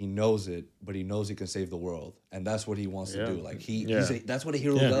 he knows it, but he knows he can save the world, and that's what he wants to do. Like that's what a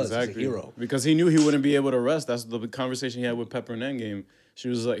hero does. Exactly. He's a hero. Because he knew he wouldn't be able to rest. That's the conversation he had with Pepper in Endgame. She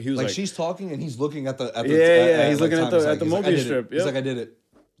was like, he was like, she's talking and he's looking at the he's looking at the Mobius strip. He's like, I did it.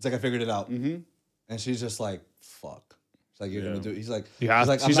 It's like I figured it out. And she's just like, fuck. It's like you're gonna do it. He's like, you have.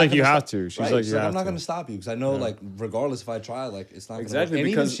 She's like, you have to. She's right? like, she's like, I'm not gonna stop you because I know like regardless if I try, like it's not exactly gonna work.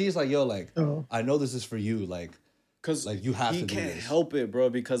 And because even she's like, yo, like I know this is for you, like. Because like you have he to do can't this. help it, bro,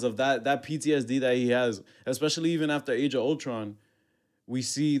 because of that PTSD that he has, especially even after Age of Ultron. We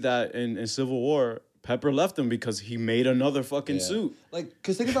see that in Civil War, Pepper left him because he made another fucking suit. Like,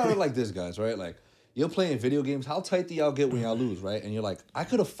 because think about it like this, guys, right? Like, you're playing video games. How tight do y'all get when y'all lose, right? And you're like, I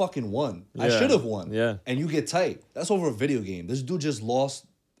could have fucking won. I should have won. Yeah. And you get tight. That's over a video game. This dude just lost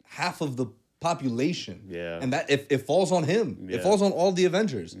half of the population. Yeah. And that it falls on him. Yeah. It falls on all the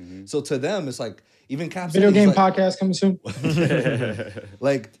Avengers. So to them, it's like, even Cap Video game podcast coming soon.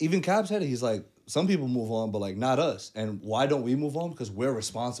 like, even Cap said it. He's like, some people move on, but like not us. And why don't we move on? Because we're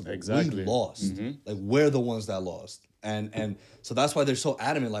responsible. Exactly. We lost. Like we're the ones that lost. And so that's why they're so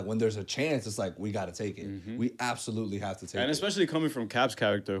adamant. Like when there's a chance, it's like we got to take it. We absolutely have to take it. And especially coming from Cap's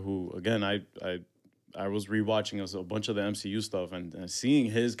character, who again I was rewatching a bunch of the MCU stuff and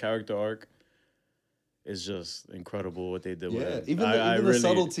seeing his character arc is just incredible what they did with it. Even the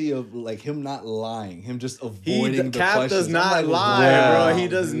subtlety of like him not lying, him just avoiding the Cap questions. does not like, lie, bro. He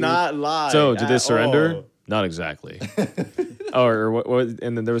does not lie. So did they surrender? all. Not exactly. or what?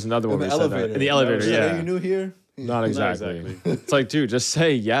 And then there was another one. In the where he said that. elevator. In the elevator, Yeah, yeah. you new here? Not exactly. It's like, dude, just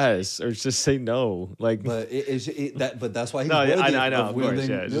say yes or just say no. Like, But but that's why he's No, worthy I know, of of course, wielding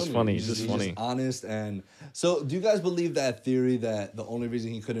yeah, it's just Mjolnir. funny, it's just He's funny. honest. And so, do you guys believe that theory that the only reason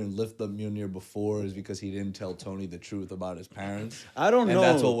he couldn't lift up Mjolnir before is because he didn't tell Tony the truth about his parents? I don't know. And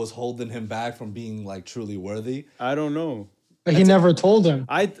that's what was holding him back from being like truly worthy. I don't know. But he never told him.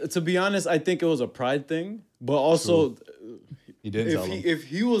 To be honest, I think it was a pride thing, but also He didn't tell him. if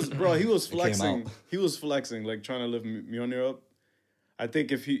he was, bro, he was came flexing. out. He was flexing, like trying to lift Mjolnir up. I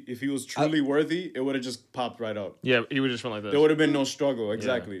think if he was truly worthy, it would have just popped right up. yeah, he would just went like this. There would have been no struggle.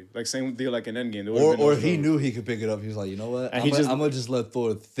 Exactly, like same deal like in Endgame. There would've been no Or he struggle. knew he could pick it up. He was like, you know what? And I'm he just- gonna just let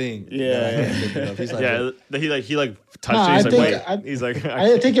Thor think. Yeah, that I can pick it up. He's like, yeah, he touched Nah, it. He's I like, think- wait. He's like,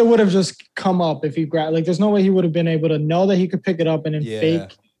 I think it would have just come up if he grabbed. Like, there's no way he would have been able to know that he could pick it up and then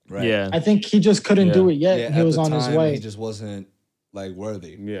fake. right. yeah. I think he just couldn't do it yet. Yeah, and he at was the on his time, way. He just wasn't like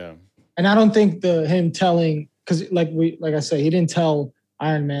worthy. Yeah, And I don't think him telling, because like I said, he didn't tell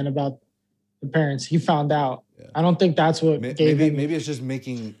Iron Man about the parents. He found out. Yeah. I don't think that's what gave him. Maybe it's just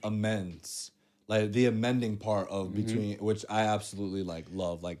making amends, like the amending part of between, which I absolutely like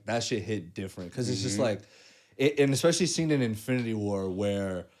love. Like that shit hit different because it's just like, and especially seen in Infinity War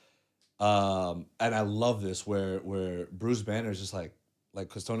where, and I love this where Bruce Banner is just like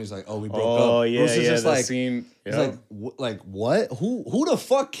because Tony's like, oh, we broke up. Oh yeah, Bruce is yeah. just That like, scene. he's Yeah. like what? Who the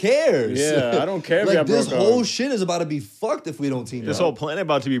fuck cares? Yeah, I don't care if like y'all this broke whole up. shit is about to be fucked if we don't team this up. whole planet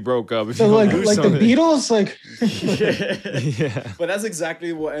about to be broke up. If So you don't like do the something. Beatles, like yeah. But that's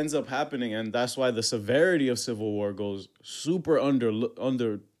exactly what ends up happening, and that's why the severity of Civil War goes super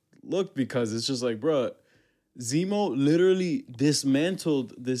underlooked because it's just like, bro, Zemo literally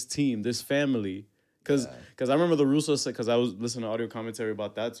dismantled this team, this family. Because I remember the Russos said, because I was listening to audio commentary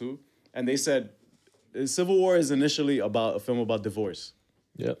about that too, and they said Civil War is initially about a film about divorce.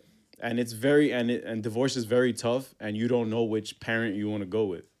 Yep. And it's very and divorce is very tough, and you don't know which parent you want to go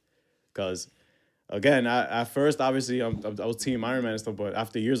with, because again, at first obviously I was Team Iron Man and stuff, but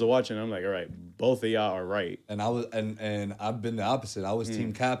after years of watching, I'm like, all right, both of y'all are right. And I was and I've been the opposite. I was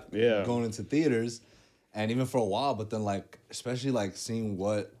Team Cap going into theaters, and even for a while. But then like especially like seeing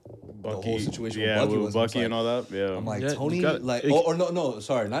what the whole situation with Bucky was, Bucky like, and all that. Yeah, I'm like Yeah, Tony, you got- like it- or no,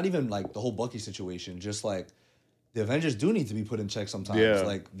 sorry, not even like the whole Bucky situation. Just like the Avengers do need to be put in check sometimes. Yeah.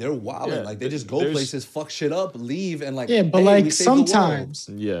 Like they're wilding. Yeah, Like they just go there's- places, fuck shit up, leave, and like yeah, but hey, we like saved the world. sometimes,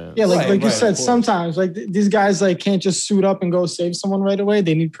 Yeah. yeah, like Right, you of said, course. sometimes like these guys like can't just suit up and go save someone right away.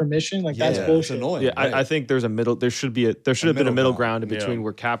 They need permission. Like that's Yeah, bullshit. It's annoying. Yeah, right? I think there's a middle. There should have been a middle ground in between Yeah.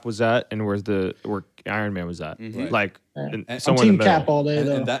 where Cap was at and where Iron Man was at. Like Yeah. in- I'm somewhere in Team the middle. Cap all day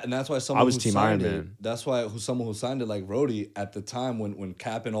though. and that's why someone I was who Team signed Iron it, Man. that's why someone who signed it like Rhodey at the time when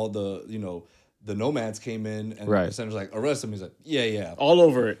Cap and all the the nomads came in and Right. the senator's like arrest him. He's like yeah. all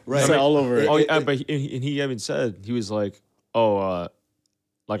over it. Right. He said all over it. Oh, yeah, but he even said he was like,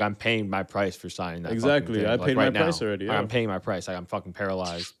 like I'm paying my price for signing that. Exactly. fucking thing. I Like, paid my right now, price already, yeah. I'm paying my price. Like I'm fucking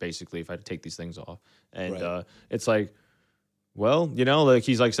paralyzed basically if I take these things off. And Right. it's like, well, like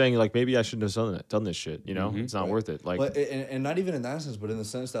he's like saying like maybe I shouldn't have done this shit. It's not worth it. Like But and not even in that sense, but in the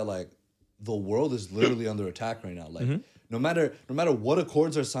sense that like the world is literally under attack right now. Like no matter what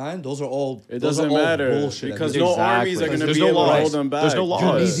accords are signed, those are all It those are doesn't all matter bullshit. because Exactly. no armies are going to There's be no able to laws. hold them back. There's no You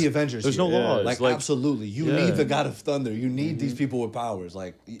laws. need the Avengers. There's no here. laws. Like, Like, absolutely, you yeah. need the God of Thunder. You need these people with powers.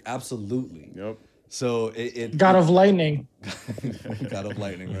 Like absolutely. Yep. So it God of Lightning. God of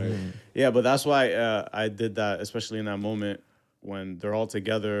Lightning, right? Yeah, but that's why I did that, especially in that moment when they're all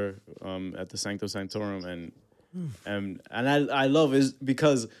together at the Sanctum Sanctorum, and I love is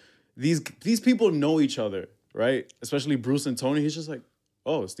because these people know each other, right? Especially Bruce and Tony. He's just like,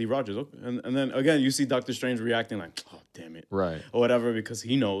 oh, Steve Rogers, okay. And then again you see Doctor Strange reacting like, oh damn it, Right. or whatever, because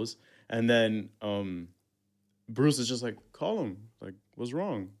he knows, and then Bruce is just like, call him, like, what's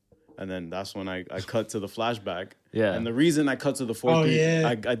wrong? And then that's when I cut to the flashback. Yeah. And the reason I cut to the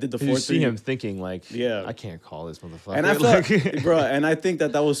 4-3, I did the 4-3. You see him thinking like, Yeah. I can't call this motherfucker. And I felt, bro, and I think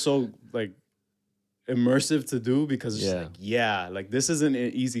that was so like immersive to do because it's just like this isn't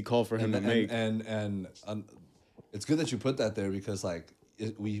an easy call for him to make. And it's good that you put that there because like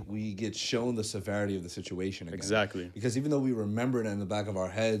we get shown the severity of the situation again. Exactly. Because even though we remember it in the back of our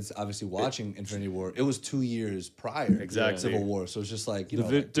heads, obviously watching Infinity War, it was 2 years prior to Civil War. So it's just like,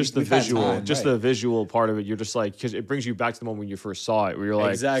 just the visual, the visual part of it. You're just like, because it brings you back to the moment when you first saw it, where you're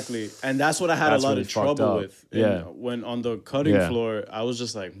like, exactly. And that's what I had a lot really of trouble with. Yeah. When on the cutting floor, I was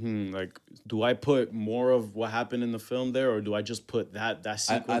just like, like, do I put more of what happened in the film there, or do I just put that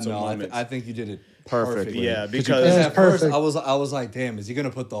sequence of moments? I think you did it perfectly. Yeah, because at first I was like, damn, is he gonna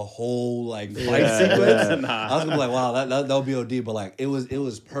put the whole like fight sequence? Nah. I was gonna be like, wow, that'll be OD, but like it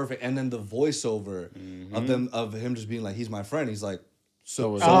was perfect. And then the voiceover of him just being like, he's my friend. He's like, so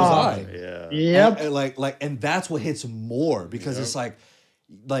was I. Yeah. Yep. And that's what hits more because it's like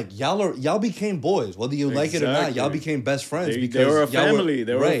y'all became boys, whether you like it or not. Y'all became best friends because they were a family.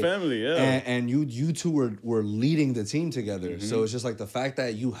 They were a family, yeah. And you two were leading the team together. So it's just like the fact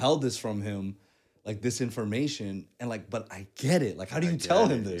that you held this from him, like this information, and like, but I get it. Like, how do you tell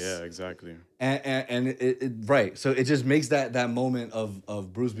him this? Yeah, exactly. And it right. So it just makes that moment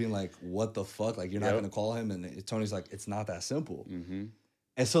of Bruce being like, what the fuck? Like, you're not gonna call him, and Tony's like, it's not that simple.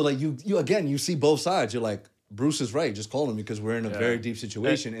 And so like you again, you see both sides. You're like, Bruce is right. Just call him because we're in a very deep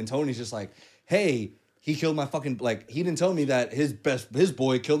situation. And Tony's just like, hey, he killed my fucking, like, he didn't tell me that his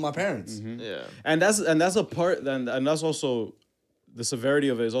boy killed my parents. Yeah. And that's a part, and that's also, the severity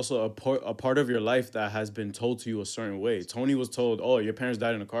of it is also a part of your life that has been told to you a certain way. Tony was told, oh, your parents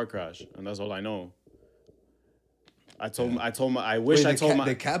died in a car crash. And that's all I know.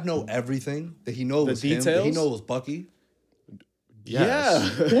 Did Cap know everything? Did he know it was details? him? Did he know it was Bucky?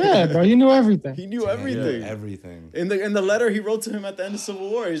 Yes. Yeah, bro, you knew everything. He knew everything. Everything. In the letter he wrote to him at the end of Civil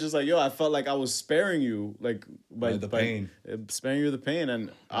War, he's just like, yo, I felt like I was sparing you, like by the pain. Sparing you the pain.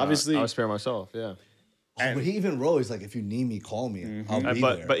 And obviously I was sparing myself, yeah. But he even wrote, he's like, if you need me, call me. I'll be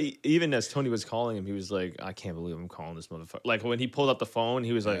there. But even as Tony was calling him, he was like, I can't believe I'm calling this motherfucker. Like when he pulled up the phone,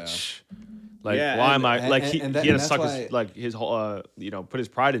 he was like, shh. Like, why am I? Like he had to suck his whole, put his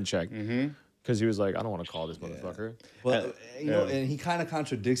pride in check. Because he was like, I don't want to call this motherfucker. But and he kind of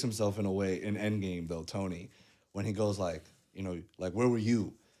contradicts himself in a way in Endgame though, Tony, when he goes like, like, where were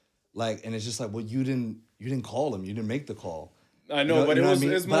you? Like, and it's just like, well, you didn't call him, you didn't make the call. I know, but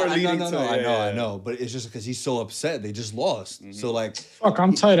it's more leading to. I know, but it's just because he's so upset they just lost. So like, fuck,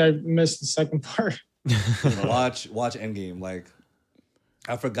 I'm tight. I missed the second part. watch Endgame. Like,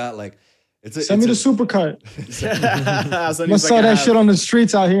 I forgot. Like, send me the supercut. I saw that shit on the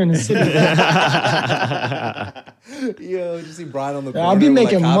streets out here in the city. Yo, you see Brian on the corner. I'll be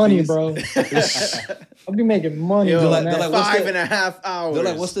making money, copies. bro. I'll be making money. They're like, 5.5 hours. They're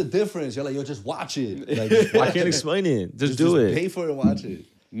like, what's the difference? You're like, yo, just watch it. Like, I can't explain it. Just do it. Pay for it and watch it.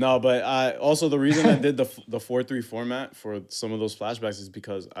 No, but also the reason I did the 4-3 format for some of those flashbacks is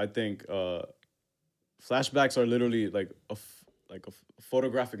because I think flashbacks are literally like a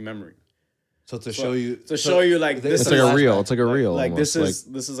photographic memory. So to show you like this, it's like a reel. It's like a reel. Like this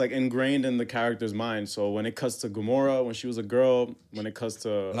is like ingrained in the character's mind. So when it cuts to Gamora when she was a girl, when it cuts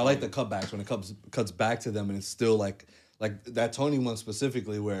to, and I like the cutbacks when it cuts back to them and it's still like that Tony one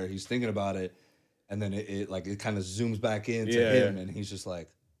specifically where he's thinking about it, and then it kind of zooms back into him and he's just like,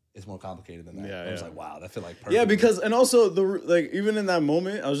 it's more complicated than that. Yeah, I was like, wow, that feel like perfect. Yeah, because and also even in that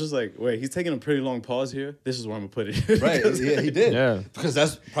moment, I was just like, wait, he's taking a pretty long pause here. This is where I'm gonna put it. Right? Yeah, he did. Yeah, because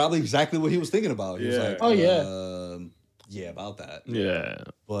that's probably exactly what he was thinking about. He was like, oh yeah, about that. Yeah,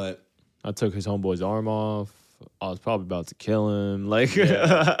 but I took his homeboy's arm off. I was probably about to kill him. Like,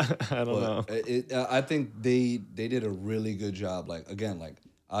 I don't know. I think they did a really good job. Like, again, like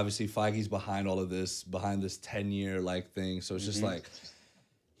obviously Feige's behind all of this, behind this 10-year like thing. So it's just like.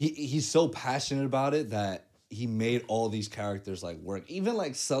 He's so passionate about it that he made all these characters like work. Even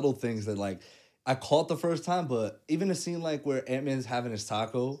like subtle things that like I caught the first time, but even a scene like where Ant-Man's having his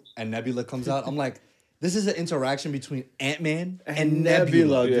taco and Nebula comes out, I'm like, this is an interaction between Ant-Man and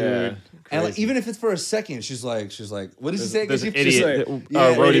Nebula, dude. Yeah, and like, even if it's for a second, she's like, what does she say? There's an She's idiot. like,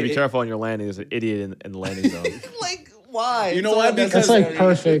 Rhodey, be careful on your landing. There's an idiot in the landing zone. like, why? You know why? Because that's like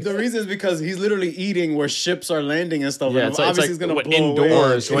perfect. The reason is because he's literally eating where ships are landing and stuff. Yeah, and it's obviously like he's gonna when blow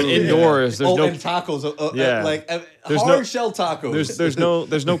indoors. away. When indoors, there's no and tacos. Yeah. Like There's hard no- shell tacos.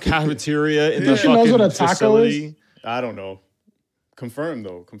 there's no cafeteria in the She knows fucking what a taco facility. is? I don't know. Confirmed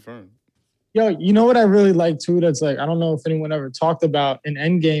though. Confirmed. Yo, you know what I really like too? That's like, I don't know if anyone ever talked about in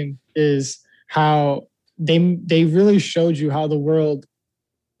Endgame is how they really showed you how the world,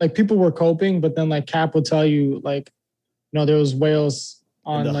 like people were coping, but then like Cap would tell you like, there was whales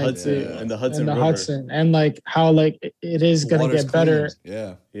on In the like Hudson, in the Hudson River. Hudson, and like how like it is gonna Water's get better.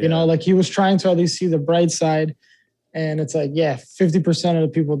 clean. Yeah. Like he was trying to at least see the bright side, and it's like 50% of the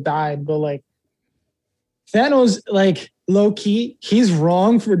people died, but like Thanos, like low key, he's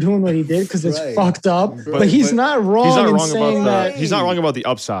wrong for doing what he did because it's Right. fucked up. But- But he's not wrong. He's not in wrong saying about that. he's not wrong about the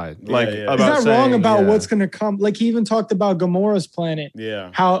upside. Yeah, Like yeah. about He's not saying, wrong about yeah. what's gonna come. Like he even talked about Gamora's planet,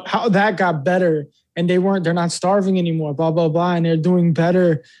 Yeah. how that got better, and they're not starving anymore. Blah blah blah, and they're doing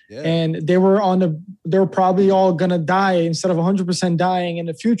better. Yeah. And they're probably all gonna die instead of 100% dying in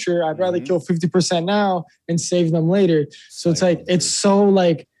the future. I'd rather Mhm. kill 50% now and save them later. So it's like Cycle, it's so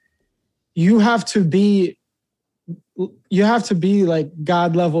like you have to be like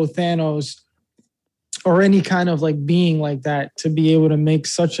God level Thanos or any kind of like being like that to be able to make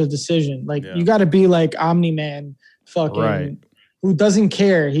such a decision. Like Yeah. you got to be like Omni-Man, fucking Right. who doesn't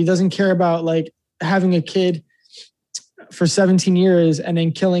care. He doesn't care about like having a kid for 17 years and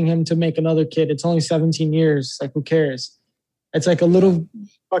then killing him to make another kid. It's only 17 years. Like who cares? It's like a little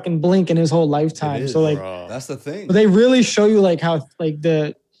fucking blink in his whole lifetime. It is, So like Bruh. That's the thing. but they really show you like how like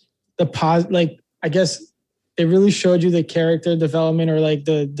the like I guess they really showed you the character development or like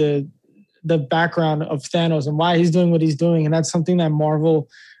the background of Thanos and why he's doing what he's doing, and that's something that Marvel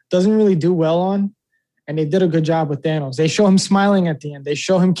doesn't really do well on. And they did a good job with Thanos. They show him smiling at the end. They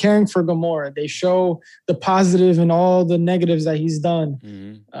show him caring for Gamora. They show the positive and all the negatives that he's done.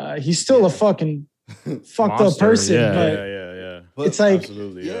 Mhm. He's still a fucking fucked up Monster, person, yeah. but Yeah. But it's like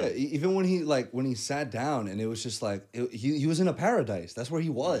Absolutely. yeah, Yeah. even when he sat down and it was just like he was in a paradise. That's where he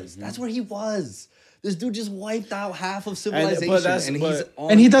was. That's where he was. This dude just wiped out half of civilization,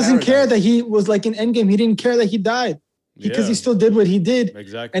 and he doesn't care that he was like in Endgame. He didn't care that he died because he still did what he did.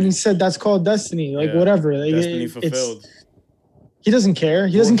 Exactly. And he said that's called destiny. Like Yeah. whatever. Like, Destiny it's- fulfilled. He doesn't care.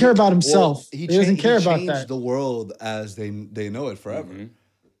 He doesn't care about himself. He doesn't care about changed that. the world as they know it forever. Mhm.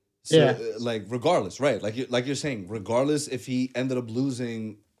 So, Yeah. like regardless, right? Like you're saying, regardless if he ended up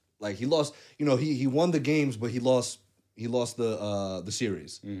losing, like he lost. He won the games, but he lost the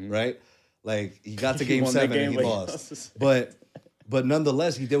series, right? Like he got to He game won the 7 game, and he but he lost. lost the series. But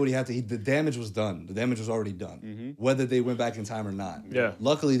nonetheless, he did what he had to. The damage was done. The damage was already done, whether they went back in time or not. Yeah.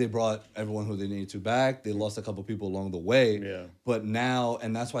 Luckily, they brought everyone who they needed to back. They lost a couple people along the way. Yeah. But now,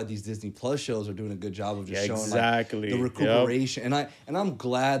 and that's why these Disney Plus shows are doing a good job of just showing exactly. like, the Yep. recuperation. And I'm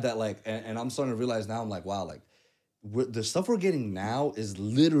glad that like, and I'm starting to realize now. I'm like, wow, like the stuff we're getting now is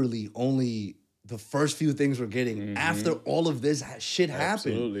literally only the first few things we're getting after all of this shit happened.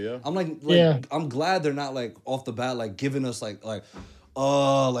 Absolutely, yeah. I'm like, Yeah. I'm glad they're not like off the bat like giving us like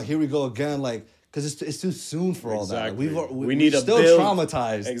here we go again, like because it's too soon for all that. Like, Exactly. we We need we're a still build.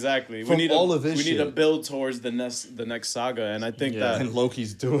 traumatized. Exactly. From we need all of this We need to shit. build towards the next saga, and I think that And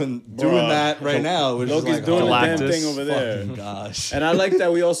Loki's doing Bruh. that right now. Which Loki's is like, doing oh, the damn Galactus. thing over there. fucking gosh. And I like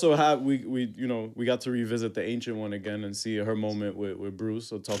that we also have we got to revisit the Ancient One again and see her moment with Bruce.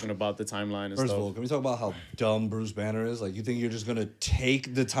 So talking about the timeline and First stuff. of all, can we talk about how dumb Bruce Banner is? Like, you think you're just gonna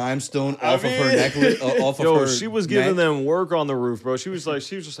take the time stone I off of her mean- necklace? Off of Yo, her she was giving neck? them work on the roof, bro. She was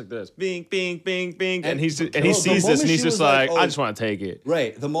just like this, bing, bing, bing, bing, and he the sees moment this, and he's she just was like, like, oh, I just want to take it.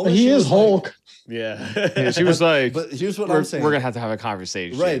 Right. The But moment he she is was like- Hulk. Yeah. Yeah, she was like, but here's what we're, I'm saying. we're gonna have a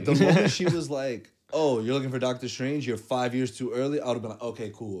conversation. Right. The moment she was like, "Oh, you're looking for Doctor Strange. You're 5 years too early." I would have been like,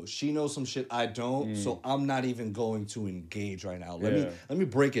 "Okay, cool. She knows some shit I don't, so I'm not even going to engage right now. Let me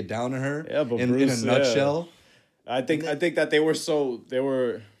break it down to her Yeah, but in Bruce, a nutshell." I think that they were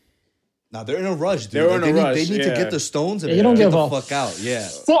Now they're in a rush, dude. They were in a rush, They need to yeah. get the stones and Yeah, you don't get give the a fuck out. Yeah.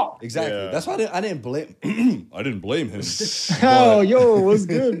 Fuck. Exactly. Yeah. That's why I didn't blame. I didn't blame him. Oh, yo, what's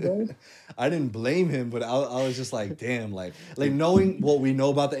good, bro? I didn't blame him, but I was just like, damn, like knowing what we know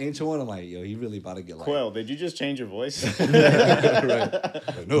about the Ancient One, I'm like, yo, he really about to get like. Quell. Did you just change your voice? Like,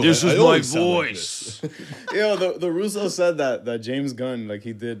 no, This I is my always sound like voice. this. Yo, the Russo said that James Gunn like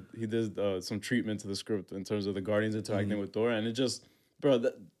he did some treatment to the script in terms of the Guardians interacting with Thor, and it just, bro,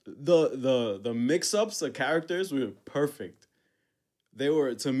 the mix-ups of characters were perfect. They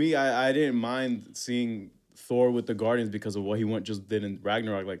were, to me, I didn't mind seeing Thor with the Guardians because of what he just did in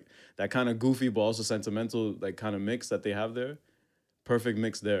Ragnarok. Like, that kind of goofy but also sentimental, like, kind of mix that they have there. Perfect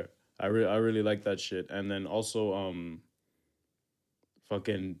mix there. I really like that shit. And then also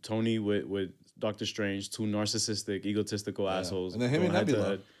fucking Tony with Doctor Strange, two narcissistic, egotistical assholes. And then him and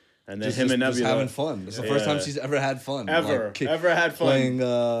Nebula. And then him and Nebula. Just having fun. It's the first time she's ever had fun. Ever had fun. Playing...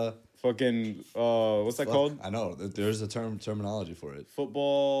 fucking... what's that called? I know. There's a terminology for it.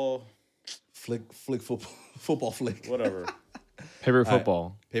 Football... Flick football flick. Whatever. Paper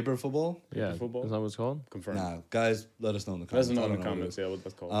football. Paper football? Yeah. Football? Is that what it's called? Confirmed. Nah, guys, let us know in the Let comments. us know in the comments, what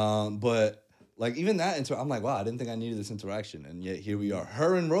that's called. But like even that I'm like, wow, I didn't think I needed this interaction, and yet here we are.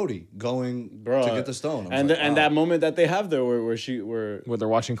 Her and Rhodey going to get the stone. And that moment that they have there where they're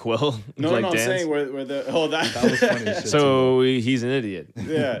watching Quill. No, like I'm dance. saying where that was funny as shit. So he's an idiot.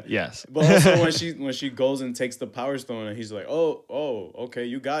 Yeah. Yes. But also when she goes and takes the Power Stone and he's like, oh, okay,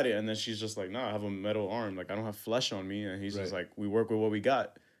 you got it, and then she's just like, nah, I have a metal arm, like I don't have flesh on me, and he's just like, we work with what we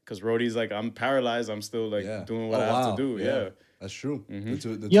got. Because Rhodey's like, I'm paralyzed, I'm still like doing what I have to do. Yeah. That's true. Mm-hmm. The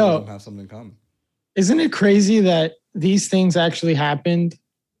two of them have something in common. Isn't it crazy that these things actually happened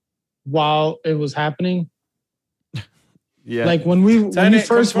while it was happening? Yeah. Like when you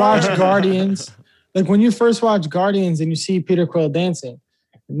first watch Guardians, and you see Peter Quill dancing,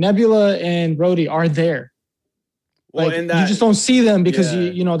 Nebula and Rhodey are there. Well, like you just don't see them because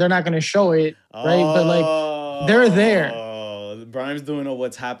you know they're not going to show it, right? But like they're there. Brian's doing a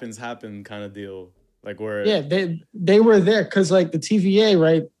what's happened kind of deal. Like where they were there because like the TVA,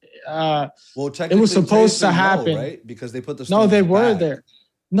 right? It was supposed to happen, right? Because they put the no, they were there.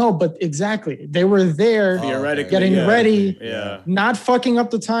 No, but exactly, they were there, theoretically, getting ready, not fucking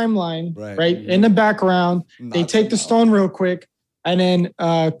up the timeline, right? Mm-hmm. In the background, they take the stone real quick, and then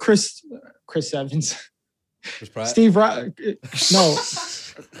Chris Evans, Steve, no,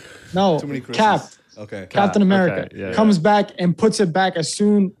 too many Chris's. Cap, Captain America comes back and puts it back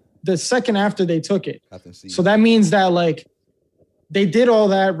the second after they took it. So that means that like. They did all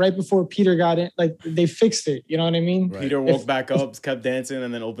that right before Peter got in. Like they fixed it. You know what I mean? Right. Peter woke back up, kept dancing,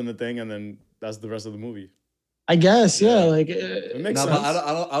 and then opened the thing, and then that's the rest of the movie. I guess, like it makes sense. But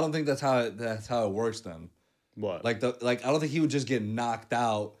I don't think that's how it works. Then what? I don't think he would just get knocked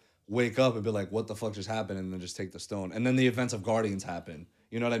out, wake up, and be like, "What the fuck just happened?" and then just take the stone, and then the events of Guardians happen.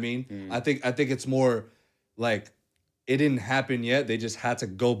 You know what I mean? I think it's more like it didn't happen yet. They just had to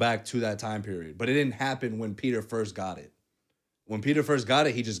go back to that time period, but it didn't happen when Peter first got it. When Peter first got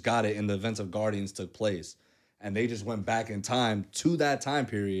it, he just got it, and the events of Guardians took place, and they just went back in time to that time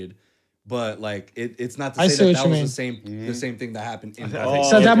period. But like, it's not to say that was the same thing that happened in.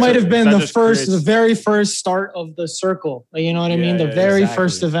 So that might have been the very first start of the circle. Like, you know what I mean? The very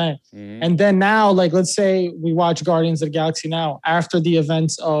first event, and then now, like, let's say we watch Guardians of the Galaxy now after the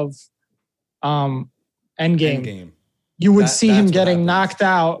events of, Endgame. You would see him getting knocked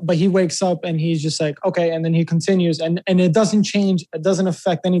out, but he wakes up and he's just like, okay. And then he continues and it doesn't change. It doesn't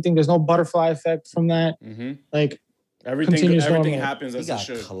affect anything. There's no butterfly effect from that. Mm-hmm. Like everything happens as it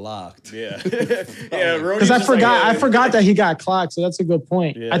should. Clocked. Yeah. Yeah. Because I forgot that he got clocked. So that's a good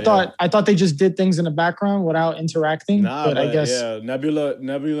point. Yeah, I thought they just did things in the background without interacting. But I guess. Yeah.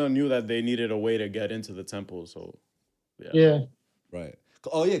 Nebula knew that they needed a way to get into the temple. So yeah. Right.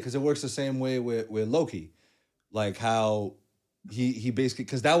 Oh yeah. Cause it works the same way with Loki. Like how he basically,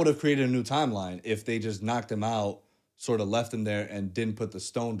 because that would have created a new timeline if they just knocked him out, sort of left him there and didn't put the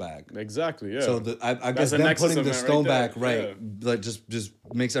stone back. Exactly, yeah. So I guess them putting the stone back, like just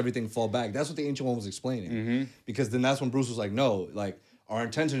makes everything fall back. That's what the Ancient One was explaining. Because then that's when Bruce was like, no, like our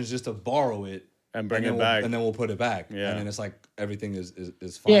intention is just to borrow it and bring it back, and then we'll put it back. Yeah. And then it's like everything is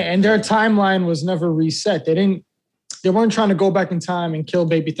fine. Yeah, and their timeline was never reset. They weren't trying to go back in time and kill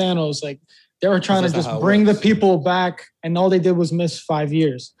baby Thanos. Like they were trying to just bring the people back, and all they did was miss 5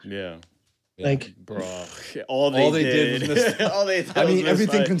 years. Yeah. Like, bro, all they did was miss. All they did was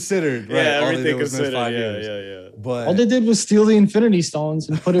everything considered, right? Yeah, everything considered. 5 years. Yeah. But all they did was steal the Infinity Stones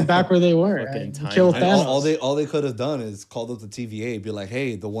and put it back where they were. And kill Thanos. All they could have done is called up the TVA, be like,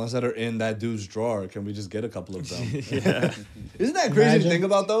 "Hey, the ones that are in that dude's drawer, can we just get a couple of them?" Yeah. Isn't that crazy to think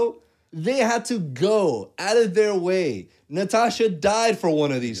about though? They had to go out of their way. Natasha died for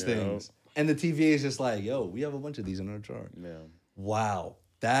one of these things. And the TVA is just like, yo, we have a bunch of these in our chart. Yeah. Wow.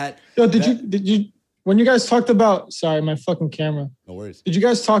 Did you when you guys talked about, sorry, my fucking camera. No worries. Did you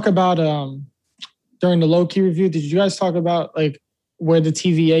guys talk about during the Loki review, did you guys talk about like where the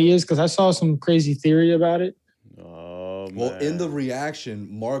TVA is? Because I saw some crazy theory about it. Oh, well, in the reaction,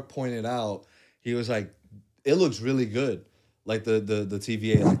 Mark pointed out, he was like, it looks really good. like the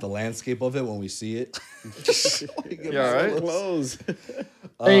TVA, like the landscape of it when we see it. Yeah, all right. Close.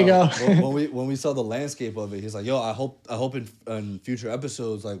 There you go. when we saw the landscape of it, he's like, "Yo, I hope in future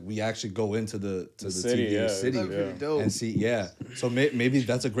episodes, like we actually go into the city, TVA yeah, city yeah. and see." Yeah, so maybe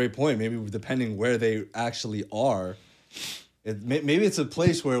that's a great point. Maybe depending where they actually are, maybe it's a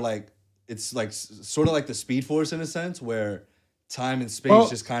place where like it's like sort of like the Speed Force in a sense, where time and space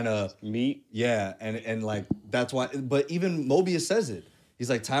just kind of meet. Yeah, and like that's why. But even Mobius says it. He's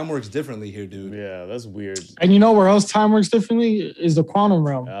like, time works differently here, dude. Yeah, that's weird. And you know where else time works differently is the quantum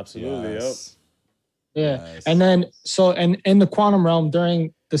realm. Absolutely, Yes. Yeah. Yes. And then and in the quantum realm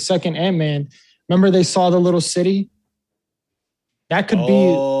during the second Ant-Man, remember they saw the little city? That could be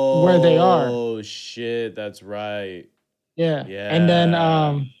where they are. Oh shit, that's right. Yeah. Yeah. And then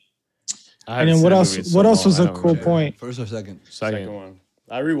and then what else? What else was a cool point? First or second? Second one.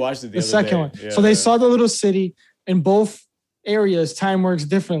 I rewatched it The second one. So they saw the little city in both areas. Time works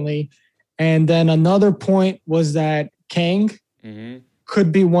differently, and then another point was that Kang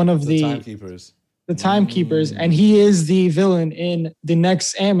could be one of the timekeepers. The timekeepers, and he is the villain in the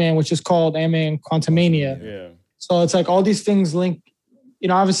next Ant-Man, which is called Ant-Man Quantumania. Yeah. So it's like all these things link. You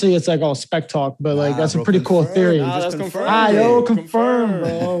know, obviously it's like all spec talk, but like that's a pretty cool theory. Nah, that's confirmed. Confirmed,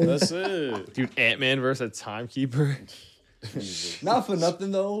 bro. That's it. Dude, Ant-Man versus a timekeeper. Not for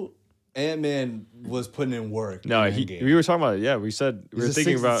nothing though. Ant-Man was putting in work. No, we were talking about it. Yeah, we said we were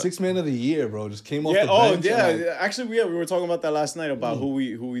thinking about six man of the year, bro. Just came off Yeah. the Oh, bench. yeah. and, like, Actually, we were talking about that last night about who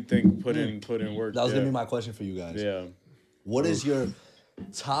we think put in work. that was gonna be my question for you guys. Yeah. What is your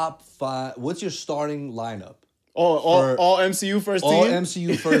top 5? What's your starting lineup? All MCU first All team.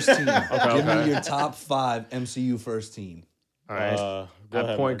 MCU first team. Give okay. me your top 5 MCU first team. all right. Go At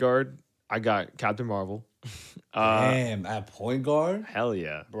ahead, point Mark. guard, I got Captain Marvel. Damn, at point guard. Hell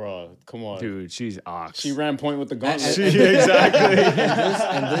yeah, Bro, come on. dude, she's ox. She ran point with the gauntlet. exactly.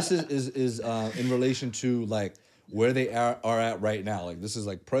 And this is in relation to like where they are at right now. Like this is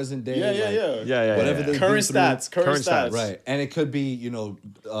like present day. like, Yeah. Whatever they've Current been through. stats. Current stats. Right, and it could be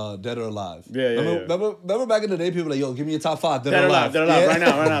dead or alive. Yeah. Remember back in the day, people were like, yo, give me your top 5 dead They're or alive. alive. They're alive.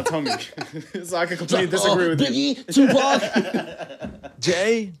 Yeah. Right now. Tell me. So I can completely disagree with you. Biggie, Tupac.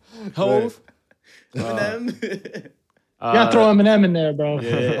 Jay, Hove. Eminem. You gotta throw Eminem in there, bro.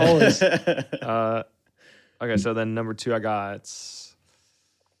 Always. Okay, so then number 2, I got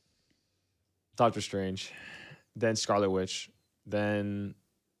Doctor Strange, then Scarlet Witch, then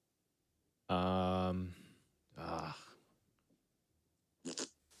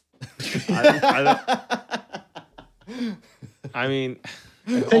I mean,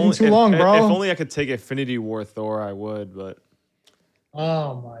 Taking too long, bro. If only I could take Infinity War Thor, I would. But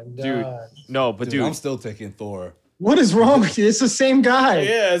Oh my dude, god. no, but Dude, I'm still taking Thor. What is wrong with you? It's the same guy.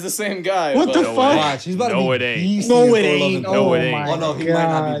 Yeah, it's the same guy. What but- the No, fuck? Watch, he's about to No, be it ain't. beasting No, in it Thor: ain't. Love and No, Thunder. it ain't. Oh no, he God. might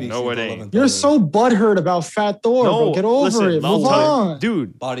not be beasting. No, it Thor: Love ain't. and You're Thunder. so butthurt about Fat Thor, bro. Get over listen, it. I'll Move tell you- on.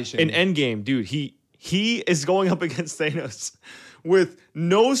 dude. Body In shaming. Endgame, dude, he is going up against Thanos with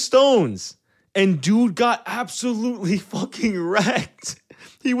no stones, and dude got absolutely fucking wrecked.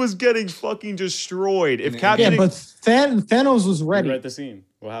 He was getting fucking destroyed. If Yeah, Captain Yeah, but Thanos was You ready. read the scene.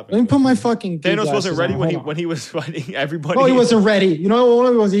 What happened? Let me put my fucking geek Thanos wasn't glasses ready on. when Hold on. he was fighting everybody. No, he wasn't ready. You know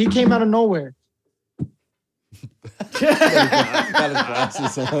what it was? He came out of nowhere. Got his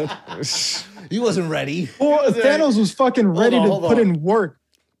glasses on. He wasn't ready. Well, Thanos was fucking ready hold to put on. in work.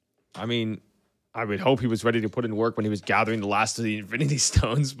 I mean, I would hope he was ready to put in work when he was gathering the last of the Infinity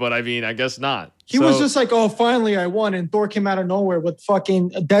Stones, but I mean, I guess not. He was just like, oh, finally I won. And Thor came out of nowhere with fucking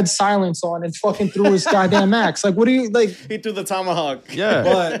dead silence on and fucking threw his goddamn axe. Like, what do you, like, He threw the tomahawk.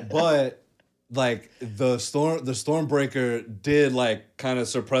 Yeah. But like the Stormbreaker did like kind of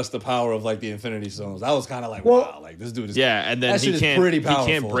suppress the power of like the Infinity Stones. That was kind of like, wow, like this dude is Yeah, and then that shit he is can't pretty he can't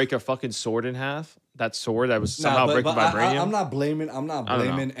powerful. break a fucking sword in half. That sword that was Nah, somehow but breaking vibranium. I'm not blaming I don't know.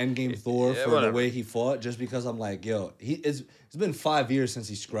 Endgame Thor for the whatever. way he fought, just because I'm like, yo, it's been 5 years since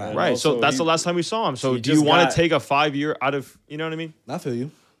he scrapped. Right, so Also, that's he- the last time we saw him. So he do you just want got- to take a 5-year out of, you know what I mean? I feel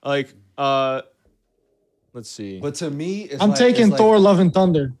you, Like, let's see. but to me, it's I'm like, taking it's like, Thor Love and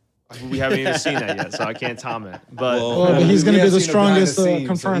Thunder. We haven't even seen that yet, so I can't comment. But Well, Well, but he's gonna we be have the seen him behind strongest, scenes, so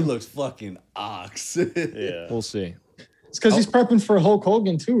confirmed. he looks fucking ox. Yeah. we'll see. It's because he's prepping for Hulk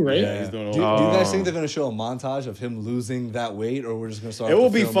Hogan too, right? Yeah, he's doing a Do you whole. guys think they're gonna show a montage of him losing that weight, or we're just gonna start? It will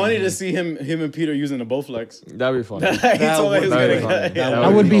the be film funny and- to see him and Peter using the Bowflex. That'd be funny. He told me he was would be gonna funny. get- That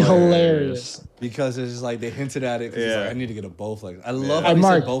That would be hilarious. hilarious. because it's just like they hinted at it. 'Cause he's Yeah. like, I need to get a Bowflex. I love Yeah. how he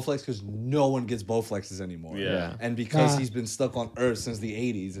Mark. said Bowflex because no one gets Bowflexes anymore. Yeah. and because Nah. he's been stuck on Earth since the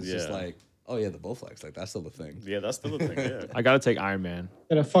 '80s, it's just Yeah. like, Oh yeah, the Bowflex. Like that's still the thing. Yeah, that's still a thing. Yeah. I gotta take Iron Man.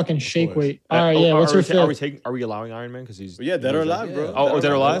 At a fucking shake course. weight. All right, yeah. What's your fifth? Are we allowing Iron Man because he's But yeah, Dead or Alive, bro. Yeah. Oh,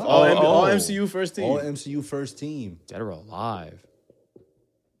 Dead or Alive? All Oh. MCU first team. All MCU first team. Dead or Alive?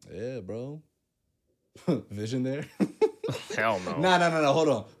 Yeah, bro. Vision there. Hell no. No. Hold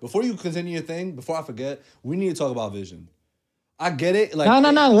on. Before you continue your thing, before I forget, we need to talk about Vision. I get it. Like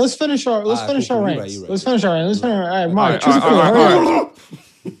No. Let's finish our Alright, ranks. cool. You right. Let's finish our ranks. Let's finish. All right, Mark. All right, choose a all right, field. all right.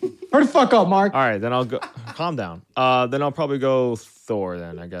 Hurry the fuck up, Mark. All right, then I'll go. Calm down. Then I'll probably go Thor.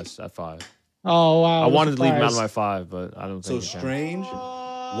 Then I guess at 5. Oh wow. I wanted to leave him out of surprise. my 5, but I don't so think. I can. Strange,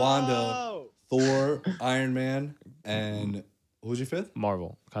 Wanda, Thor, Iron Man, and who's your fifth?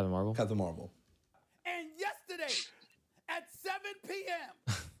 Marvel, Captain Marvel. Captain Marvel. And yesterday at 7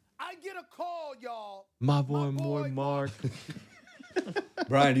 p.m., I get a call, y'all. My boy Mark.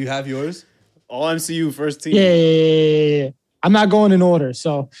 Brian, do you have yours? All MCU first team. Yeah. I'm not going in order.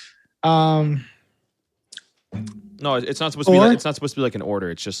 So, No, it's not supposed to be. Thor? It's not supposed to be like an order.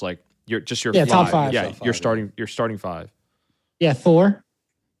 It's just like your Yeah, top five. Yeah, Top five, you're starting. You're starting 5. yeah, Thor,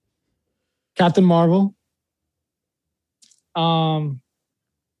 Captain Marvel,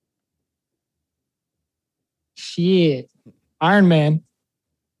 shit, Iron Man.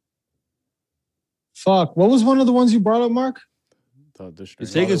 Fuck, what was one of the ones you brought up, Mark? Doctor Strange.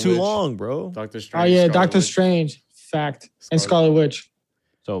 It's taking too Witch. long, bro. Doctor Strange. Oh yeah, Scarlet Doctor Witch. Strange. Fact. And Scarlet- Scarlet Witch.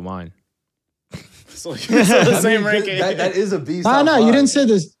 So mine. So the same I mean, ranking. that is a beast. No, top you five. didn't say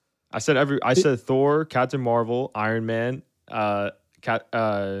this. I said Thor, Captain Marvel, Iron Man, Doctor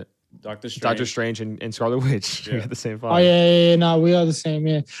Strange. Doctor Strange, and Scarlet Witch. We Yeah. got the same 5. Oh yeah, no, we are the same.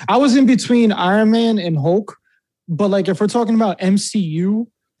 Yeah, I was in between Iron Man and Hulk, but like if we're talking about MCU,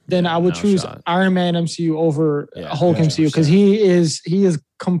 then I would No choose shot. Iron Man MCU over Yeah, Hulk yeah, MCU because he is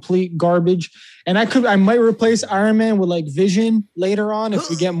complete garbage. And I might replace Iron Man with like Vision later on if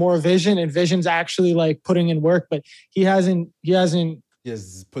we get more Vision and Vision's actually like putting in work, but he hasn't.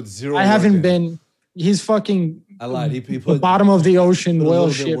 Yes, put zero. I work haven't in. been. He's fucking I lied. He the put bottom of the ocean put a whale little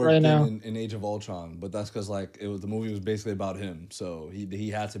bit shit work right in now. in Age of Ultron, but that's because like the movie was basically about him, so he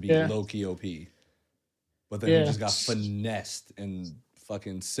had to be Yeah. low key OP. But then Yeah. he just got finessed in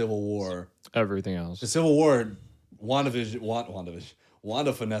fucking Civil War. Everything else. The Civil War, Wanda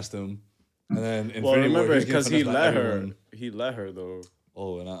finessed him, and then Infinity Well, remember, War, it's because he finessed by let her. everyone. He let her though.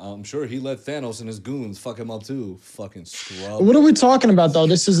 Oh, and I'm sure he let Thanos and his goons fuck him up too. Fucking scrub. What are we talking about though?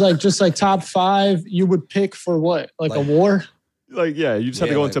 This is like just like top 5 you would pick for what? Like a Like- war? Like, yeah, you just have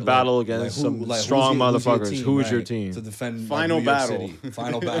to Yeah, go like- into battle like against who- some like, who's strong your motherfuckers. team, Who's your right, team? to defend like, Final New York battle. City.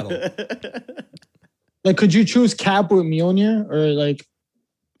 Final battle. Like could you choose Cap with Mjolnir or like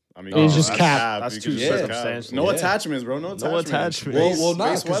I mean, It's just that's Cap. That's You too could just circumstantial. No Yeah. attachments, bro. No attachments. attachments. Well, not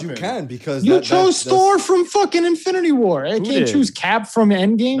Space because you weapon. can because you that- chose that's- Thor from fucking Infinity War. I Who can't did? choose Cap from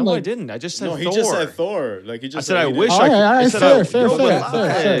Endgame. No, I like, didn't. I just said No, he Thor. just said Thor. Like he just. I said I he wish didn't- I could. All right, I said fair, I- fair, Yo, fair, relax.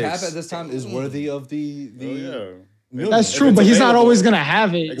 fair. Cap at this time is worthy of the. Oh yeah. Million. That's If true, it's but he's not available. always gonna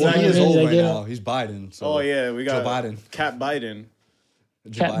have it. Well, he Exactly. is You know what I old mean? right Like, you now. know, He's Biden. So Oh yeah, we got Joe Biden. Cap Biden.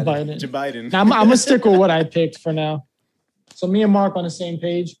 Joe Cat Biden. Joe Biden. Now, I'm gonna stick with what I picked for now. So me and Mark on the same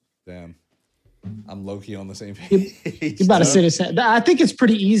page. Damn. I'm low key on the same page. You about to say this? I think it's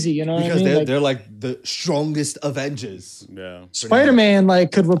pretty easy. You know what I because mean? they're Like, like the strongest Avengers. Yeah. Spider-Man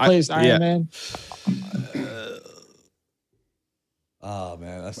like could replace yeah. Iron Man. Oh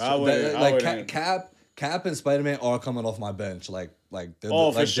man, that's I wouldn't- I like wouldn't. Cap and Spider Man are coming off my bench. Like they're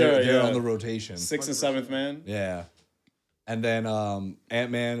Oh, for like sure, they're yeah. on the rotation. 6th and 7th man. Yeah, and then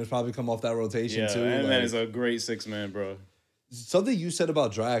Ant-Man has probably come off that rotation Yeah, too. and like, then is a great 6th man, bro. something you said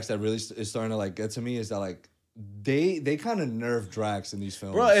about Drax that really is starting to like get to me is that like they kind of nerf Drax in these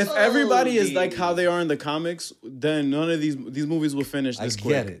films. Bro, if everybody is like how they are in the comics, then none of these movies will finish I this get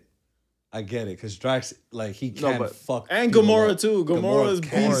quick. it. I get it because Drax like he can but- fuck And people Gamora up. too. Gamora's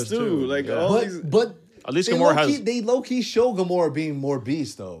can. beast too. Like yeah. all these. But At least they Gamora low-key- has. they low key show Gamora being more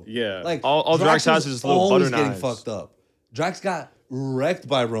beast though. Yeah. like All Drax has is little always butter getting knives. fucked up. Drax got wrecked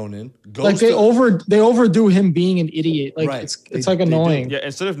by Ronan. Goes Like they to- overdo him being an idiot. Like Right. it's They- like they do. annoying. Yeah,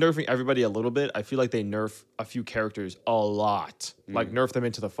 instead of nerfing everybody a little bit, I feel like they nerf a few characters a lot. Like nerf them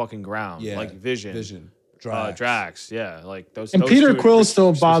into the fucking ground. Yeah, Like Vision. Drax. Drax. Yeah, like those. And those Peter two Quill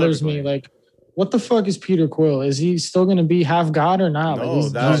still bothers me. specifically. Like, what the fuck is Peter Quill? Is he still gonna be half god or not? No, Like,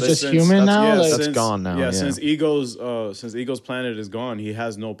 he's that's just since- human that's- now. yeah, Like, That's gone now, yeah. Since Ego's planet is gone, he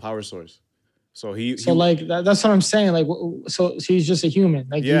has no power source. So so like that's what I'm saying. Like, so he's just a human.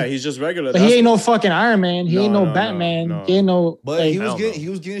 Like, he's just regular. but he ain't no fucking Iron Man. He ain't no No, Batman. no. He ain't no. But like, hell no. he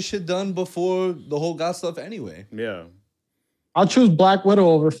was getting shit done before the whole God stuff anyway. Yeah. I'll choose Black Widow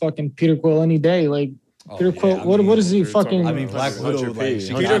over fucking Peter Quill any day. Like, Peter Quill. What is he fucking? I mean, Black Widow. Like,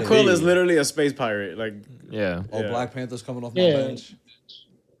 Peter Quill is literally a space pirate. Like, Yeah. Black Panther's coming off my Yeah. bench.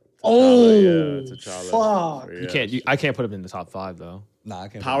 Oh, T'Challa. fuck. I can't put him in the top 5 though. Nah, I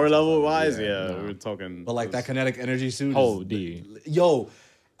can't. Power put him level top wise, five. we're talking. But like that kinetic energy suit. Oh, is- D. Yo,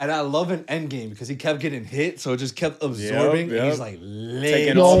 and I love an Endgame because he kept getting hit, so it just kept absorbing. Yep. And he's like lit.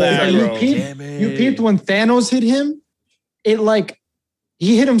 Taking Yo, all that, you bro. peeped when Thanos hit him. It like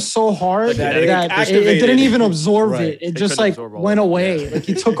he hit him so hard That that it it activated. didn't even absorb Right. it. It It just couldn't like absorb all went of it. away. Like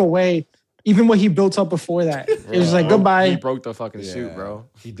he took away even what he built up before that. It was like He goodbye. broke the fucking suit, Yeah, bro.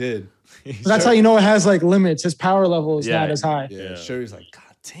 He did. That's how you know it has like limits. His power level is Yeah. not as high. Yeah. Yeah. Shuri's like, God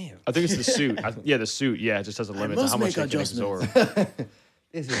damn. I think it's the suit. The suit. Yeah, it just has a limit to must how much make it can adjustments. absorb.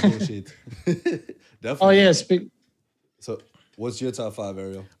 This is bullshit. Definitely. Oh yeah, So, what's your top 5,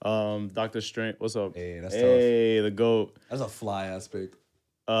 Ariel? Doctor Strange. What's up? Hey, that's Hey, the GOAT. That's a fly ass pick.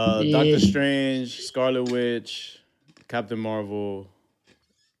 Yeah. Doctor Strange, Scarlet Witch, Captain Marvel,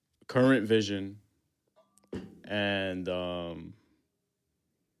 Current Vision, and did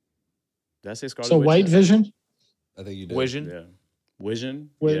I say Scarlet so Witch? White Vision, I think you did. Vision. Yeah. Vision.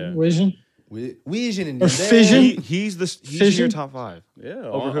 Vision, Vision in or your Fission. He's in your Fission? top 5. Yeah. Over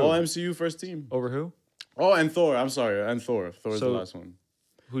all, who? all MCU first team. Over who? Oh, and Thor. I'm sorry. And Thor. Thor is the So- last one.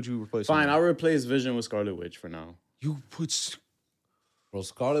 Who'd you replace? Fine. him I'll with? replace Vision with Scarlet Witch for now. You put Bro,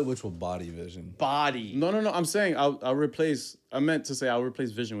 Scarlet Witch will body Vision. body. No. I'm saying I'll replace. I meant to say I'll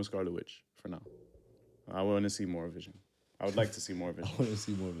replace Vision with Scarlet Witch for now. I want to see more Vision. I would like to see more Vision. I want to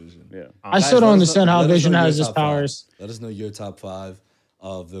see more Vision. Yeah. I still Guys, don't let us understand know- how let us Vision know your has his top five. powers. Let us know your top 5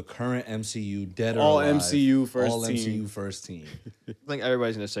 of the current MCU dead or All alive. MCU first all team. MCU first team. I think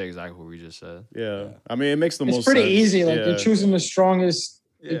everybody's gonna say exactly what we just said. Yeah. I mean, it makes the It's most pretty sense. easy. Like Yeah. they're choosing the strongest.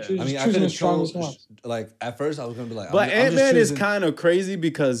 Yeah. They're I mean, I choosing could the have strongest chose, ones. like, at first I was going to be like, But I'm just Ant Man is choosing- kind of crazy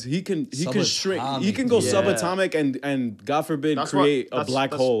because he can shrink. He can go Yeah. subatomic and God forbid create a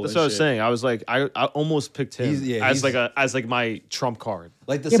black hole. That's and what I was shit. saying. I was like, I almost picked him He's- as my trump card.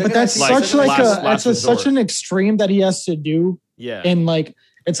 like the Yeah, but second that's I see- such like last that's resort. such an extreme that he has to do. Yeah. And like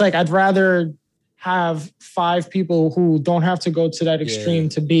it's like I'd rather have 5 people who don't have to go to that extreme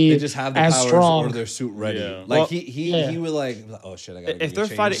to be they just have the as powers strong. or their suit ready. Yeah. Like Well, he would like, oh shit, I got if they're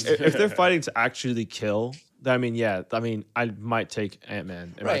fighting, if they're fighting to actually kill, I mean, I might take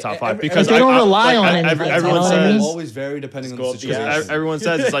Ant-Man in my Right, top 5 every- because They don't rely on like, anything, everyone you know what I says mean? always vary depending on the Scorpion. situation. Yeah, everyone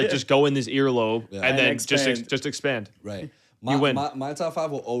says it's like just go in this earlobe Yeah. and then expand. just expand. Right. You win. My top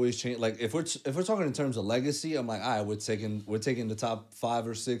 5 will always change. Like if we're talking in terms of legacy, I'm like, all right, we're taking the top 5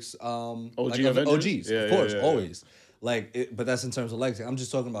 or 6 like, Avengers? OGs, Yeah, of yeah, course, yeah. always. Like, but that's in terms of legacy. I'm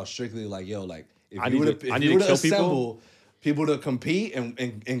just talking about strictly like, yo, like if I you need were to- to, I if need you to were to kill people. assemble people to compete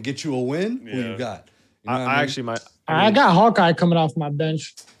and get you a win, who Yeah. you got? You know what I mean? actually might. I got Hawkeye coming off my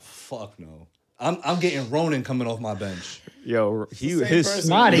bench. Fuck no. I'm getting Ronan coming off my bench. Yo, same his person.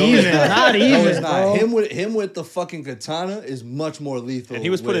 Not No, even, it's not No, even, it's not. bro. Him with the fucking katana is much more lethal. and he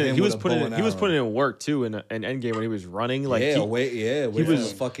was with putting him he was with a putting bow and he was arrow. putting in work too in Endgame when he was running like With he the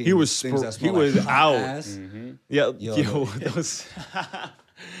was fucking he was things that he smell was like hot out. ass. Yeah, Yo, yo, no. those.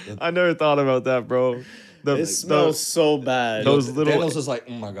 I never thought about that, bro. It smells so bad. those little. Thanos was like,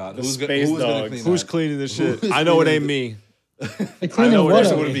 oh my god, who's space gonna dogs. clean Who's that? cleaning this shit? Who's I know it cleaning ain't me. They cleaning know what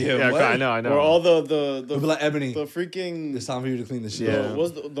it up? would be him. Yeah, What? I know. Or all the It'll be like Ebony. the freaking It's time for you to clean the shit. Yeah. up.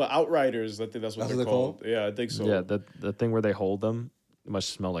 was the Outriders. I think that's what That's they're what they're called. Yeah, I think so. Yeah, the thing where they hold them, it must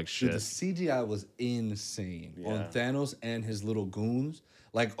smell like Dude, the shit. CGI was insane on Yeah. Thanos and his little goons.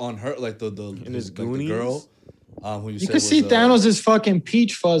 Like on her, like the his like the goonies? girl. Who You said could was, see Thanos' fucking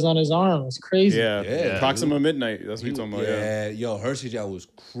peach fuzz on his arm. It's crazy. Yeah, Yeah. Proxima Midnight. That's what you're talking about. Yeah, yo, her CGI was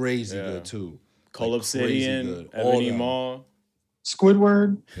crazy Yeah. good too. Cole Like, crazy Obsidian, good. All Ebony them. Maw.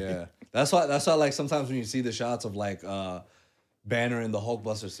 Squidward. Yeah, that's why like sometimes when you see the shots of like Banner in the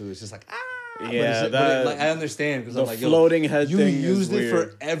Hulkbuster suit, it's just like but Yeah, like I understand because the I'm like, yo, floating head you thing is used it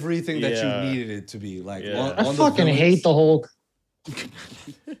weird. for everything that Yeah. you needed it to be. Like Yeah. on I the fucking villains- hate the Hulk.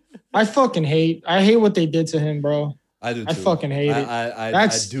 I hate what they did to him, bro. I do. Too. I fucking hate it. I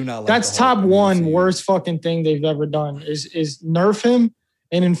That's do not. Like that's the Hulk top in the one MCU. worst fucking thing they've ever done is nerf him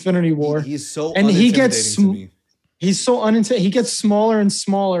in Infinity War. He's so And he gets unintimidating to sm- me. He's so unintimidating. He gets smaller and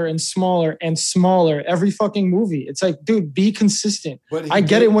smaller and smaller and smaller every fucking movie. It's like, dude, be consistent. But he I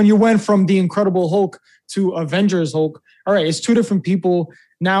get did- it when you went from the Incredible Hulk to Avengers Hulk. All right, it's 2 different people.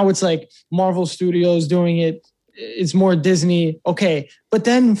 Now it's like Marvel Studios doing it. It's more Disney. Okay. But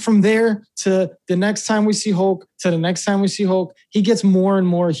then from there to the next time we see Hulk, to the next time we see Hulk, he gets more and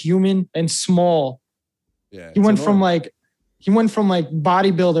more human and small. Yeah, He went from like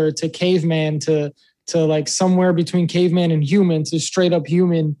bodybuilder to caveman to like somewhere between caveman and human to straight up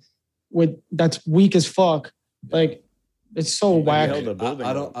human. that's weak as fuck. Like it's so whack. held the building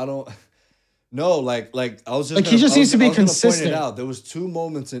I don't. No, like I was just Like, he just needs to be I was gonna consistent. Point it out. There was 2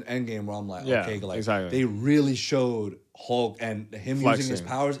 moments in Endgame where I'm like, Yeah, okay, like exactly. they really showed Hulk and him using his Flexing.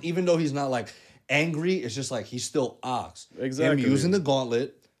 powers, even though he's not like angry. It's just like he's still Ox. Exactly. Him using the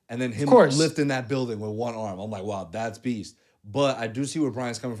gauntlet and then him course. lifting that building with one arm. I'm like, wow, that's beast. But I do see where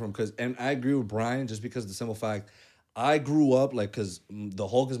Brian's coming from and I agree with Brian just because of the simple fact I grew up like because the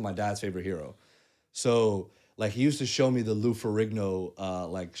Hulk is my dad's favorite hero. So like he used to show me the Lou Ferrigno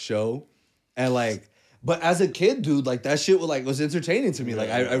like show, and like, but as a kid, dude, like that shit was entertaining to me. Like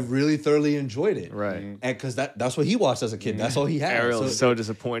I really thoroughly enjoyed it, Right. And because that's what he watched as a kid. That's all he had. Ariel is so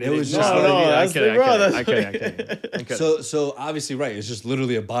disappointed. it was It's just like- like- that's I the bro, that's I can't. So obviously, right, it's just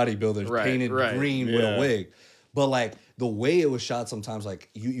literally a bodybuilder Right, painted right. green with Yeah. a wig. But like the way it was shot sometimes, like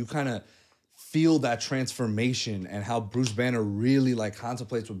you kind of feel that transformation and how Bruce Banner really like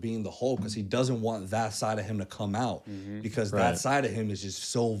contemplates with being the Hulk because he doesn't want that side of him to come out because that Right. side of him is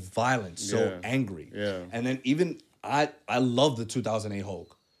just so violent, so Yeah. angry. Yeah. And then even I love the 2008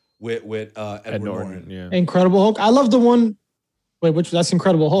 Hulk with Edward Ed Norton. Norton. Yeah. Incredible Hulk. I love the one. Wait, that's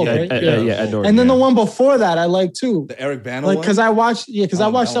Incredible Hulk, Yeah, right? Ed Norton. And then yeah. the one before that, I like too. The Eric Bana Like, one. cause I watched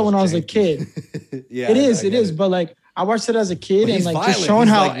that when I was a janky. kid. Yeah, It is, I it get is. But like, I watched it as a kid, But and he's like violent. just showing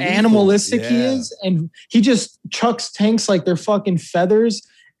He's, how like, lethal. animalistic he Yeah. is, and he just chucks tanks like they're fucking feathers,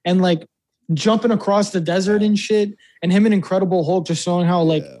 and like jumping across the desert and shit. And him and Incredible Hulk just showing how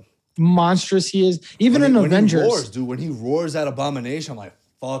like Yeah. monstrous he is. Even in when Avengers, he roars, dude. When he roars at Abomination, I'm like,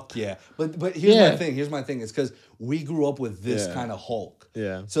 fuck yeah. But here's Yeah. my thing. Here's my thing. It's because we grew up with this Yeah. kind of Hulk.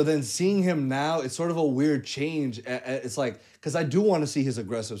 Yeah. So then seeing him now, it's sort of a weird change. It's like because I do want to see his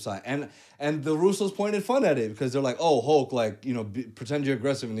aggressive side, and the Russos pointed fun at it because they're like, oh Hulk, like pretend you're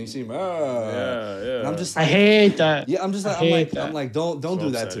aggressive, and then you see him. Yeah. And I'm just I like, hate that. yeah, I'm just like, I hate I'm that. like, don't So do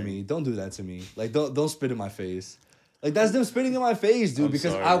that to upsetting. me. Don't do that to me. Like, don't spit in my face. Like that's them spitting in my face, dude. I'm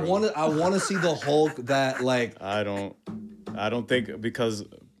because sorry, I bro. want to see the Hulk that like. I don't think because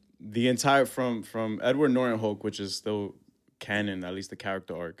the entire from Edward Norton Hulk, which is still canon, at least the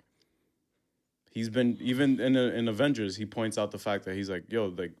character arc. He's been even in Avengers. He points out the fact that he's like,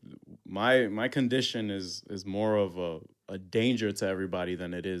 yo, like my condition is more of a danger to everybody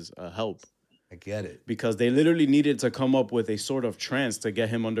than it is a help. I get it. Because they literally needed to come up with a sort of trance to get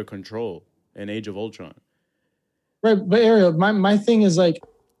him under control in Age of Ultron. Right, but Ariel, my thing is like,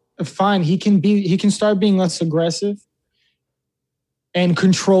 fine, he can start being less aggressive and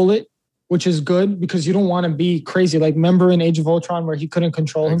control it, which is good because you don't want to be crazy. Like, remember in Age of Ultron where he couldn't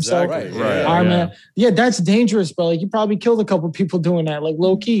control himself? Right. Right. Iron Yeah. Man. Yeah, that's dangerous, bro. Like, you probably killed a couple people doing that, like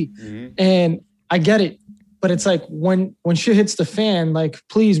low key. Mm-hmm. And I get it, but it's like when shit hits the fan, like,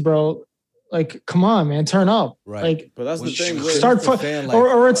 please, bro, like, come on, man, turn up. Right. Like, But that's the When thing. shit With, start hits the fu- fan, like-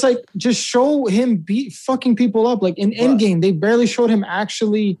 or it's like just show him beat fucking people up. Like in Bruh. Endgame, they barely showed him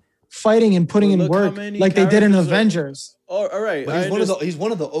actually fighting and putting Well, in look how work many like they did in characters are- Avengers. oh, all right. But he's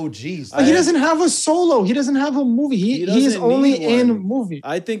one of the OGs. Like, he doesn't have a solo. He doesn't have a movie. He is doesn't only need in one. movie.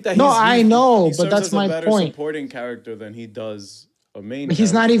 I think that No, he's, I he know, but serves that's as a my better point. supporting character than he does a main. But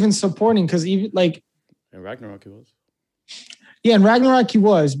he's not character. even supporting because even like In Ragnarok, he was. yeah, in Ragnarok he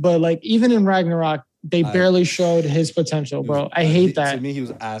was, but like even in Ragnarok they I- barely showed his potential, bro. I hate that. To me, he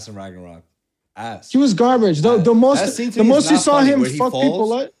was ass in Ragnarok. Ass. He was garbage. The That most scene to the me is most you not saw funny, him where he fuck falls.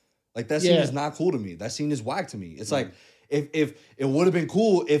 people up. Like that scene Yeah. is not cool to me. That scene is whack to me. It's like if it would have been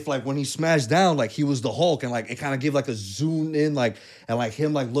cool if like when he smashed down, like he was the Hulk and like it kind of gave like a zoom in, like and like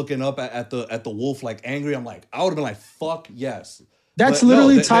him like looking up at the wolf like angry. I'm like, I would have been like, fuck yes. That's But no,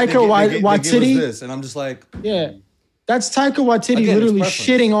 literally they Taika give us Waititi. this, and I'm just like, Yeah. That's Taika Waititi Again, it's literally preference.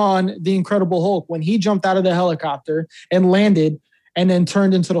 shitting on the Incredible Hulk when he jumped out of the helicopter and landed and then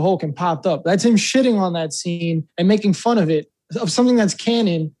turned into the Hulk and popped up. That's him shitting on that scene and making fun of it, of something that's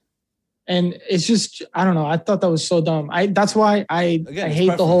canon. And it's just, I don't know. I thought that was so dumb. That's why I Again, I it's hate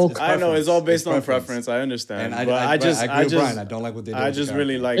the preference. Hulk. It's I know it's all based It's on preference. preference. I understand, and but I agree with just, Brian. I don't like what they did. I with the just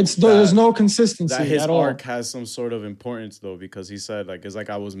really character. like It's there's that- no consistency that his at all. arc has some sort of importance though, because he said like it's like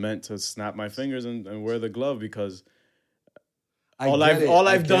I was meant to snap my fingers and wear the glove because all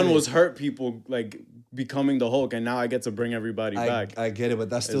I've done was hurt people like becoming the Hulk, and now I get to bring everybody back. I get it, but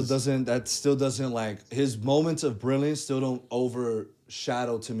that still doesn't like his moments of brilliance still don't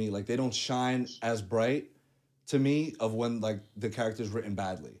overshadow to me. Like they don't shine as bright to me of when like the character's written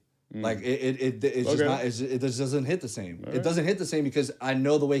badly. Like it's just Okay. not it just doesn't hit the same. It doesn't hit the same because I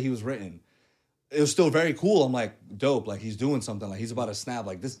know the way he was written. It was still very cool. I'm like, dope. Like he's doing something. Like he's about to snap.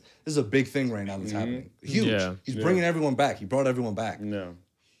 Like this is a big thing right now that's happening. Huge. Yeah. He's bringing everyone back. He brought everyone back. No.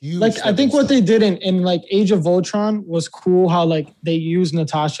 huge. Like I think what they did in like Age of Ultron was cool. How like they used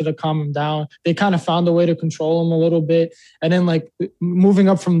Natasha to calm him down. They kind of found a way to control him a little bit, and then like moving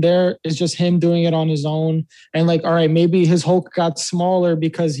up from there is just him doing it on his own. And like, all right, maybe his Hulk got smaller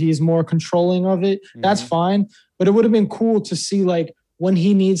because he's more controlling of it. That's fine, but it would have been cool to see like when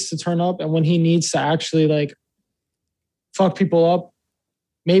he needs to turn up and when he needs to actually like fuck people up.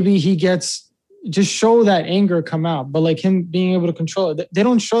 Maybe he gets. Just show that anger come out, but like him being able to control it. They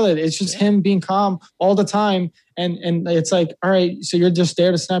don't show that. It's just him being calm all the time. And it's like, all right, so you're just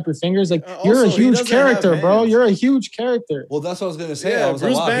there to snap your fingers. Like you're a huge character, bro. You're a huge character. Well, that's what I was gonna say. Yeah, I was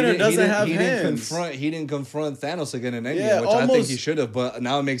Bruce like, wow, Banner he doesn't have he hands. He didn't confront Thanos again in Endgame, Yeah, which I think he should have. But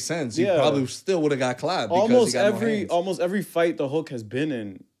now it makes sense. He probably still would have got clapped. Because Almost every fight the Hulk has been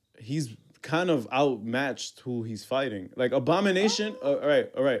in, he's kind of outmatched who he's fighting. Like Abomination, all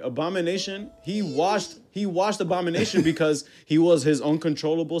right. Abomination, he washed Abomination because he was his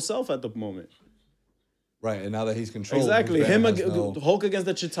uncontrollable self at the moment. Right, and now that he's controlled, exactly. Hulk against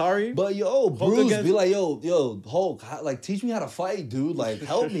the Chitauri. But Bruce, be like, yo, Hulk, like teach me how to fight, dude. Like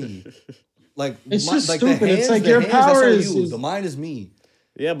help me. Like it's just like stupid. The hands, it's like your power is the mind is me.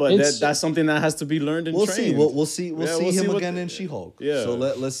 Yeah, but that's something that has to be learned and trained. We'll see him again in She-Hulk. Yeah. So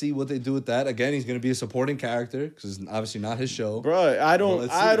let's see what they do with that. Again, he's going to be a supporting character because it's obviously not his show. Bro, I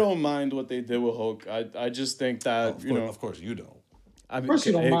don't mind what they did with Hulk. I just think that of course you don't. Of course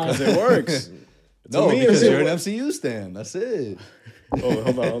you don't mind because it works. No, because you're an MCU stan. That's it. Oh,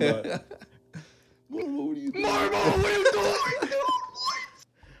 hold on. Marvel, what are you doing?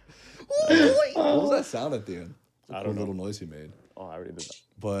 What was that sound at the end? I don't know. Little noise he made. Oh, I already did that.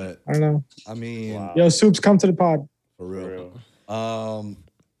 But I don't know. I mean, Wow. Yo, Soups, come to the pod. For real. I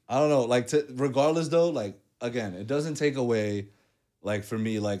don't know. Like, regardless though, like again, it doesn't take away, like for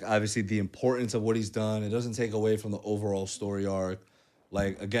me, like obviously the importance of what he's done. It doesn't take away from the overall story arc.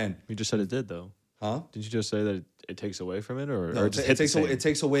 Like again, You just said it did though. huh? Did you just say that it takes away from it, or No, or it, just it hit the takes away, same? it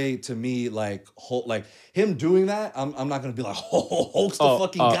takes away to me like like him doing that. I'm not gonna be like, oh, Hulk's the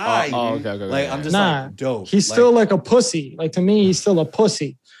fucking guy. Okay. Like I'm just Nah, like dope. he's Like, still like a pussy. Like to me, he's still a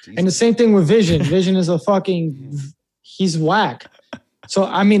pussy. And the same thing with Vision. Vision is a fucking, he's whack. So,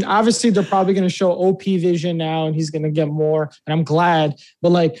 I mean, obviously they're probably going to show OP Vision now and he's going to get more. And I'm glad. But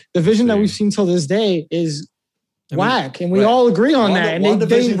like the Vision that we've seen till this day is whack. And we all agree on that. And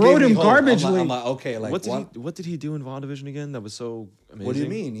they wrote him garbagely. I'm like, okay, like what did he do in WandaVision again? That was so amazing. What do you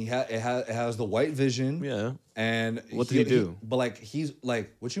mean? It has the white vision. Yeah. And what did he do? But like he's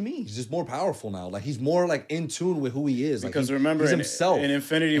like, what you mean? He's just more powerful now. Like he's more like in tune with who he is. Because like, remember, he's himself. in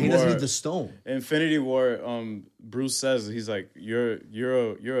Infinity War, he doesn't need the stone. Infinity War, Bruce says he's like, you're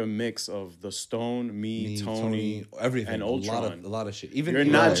a mix of the stone, me Tony, everything, and Ultron. A lot of shit. Even you're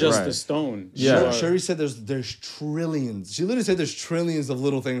not just the stone. Yeah. Sherry said there's trillions. She literally said there's trillions of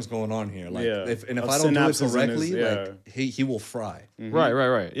little things going on here. Like if I don't do it correctly, like he will fry. Mm-hmm.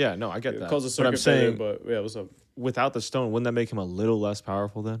 Right. Yeah, no, I get that. Cause a but I'm saying, but yeah, what's up? Without the stone, wouldn't that make him a little less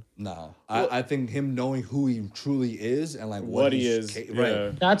powerful then? No, I think him knowing who he truly is and like what he is,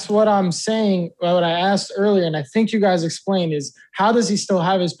 right. That's what I'm saying. What I asked earlier, and I think you guys explained, is how does he still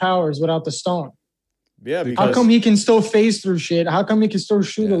have his powers without the stone? Yeah, because how come he can still phase through shit? How come he can still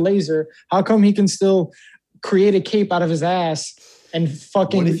shoot a laser? How come he can still create a cape out of his ass and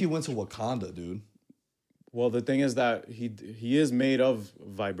fucking? What if he went to Wakanda, dude? Well, the thing is that he is made of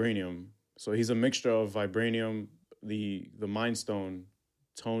vibranium. So he's a mixture of vibranium, the Mind Stone,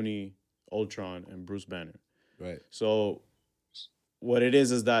 Tony, Ultron, and Bruce Banner. Right. So what it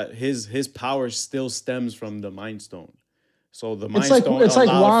is that his power still stems from the Mind Stone. So the Mind Stone it's like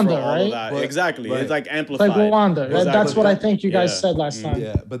Wanda, for all right? of that. But, exactly. Right. It's like amplified. It's like Wanda. Exactly. That's what I think you guys said last time.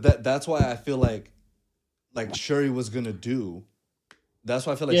 Yeah, but that's why I feel like Shuri was gonna do. That's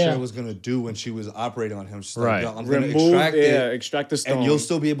what I feel like Shuri was gonna do when she was operating on him. She's like, I'm gonna extract the stone, and you'll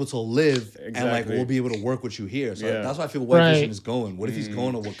still be able to live, and like we'll be able to work with you here. So that's why I feel White Vision is going. What if he's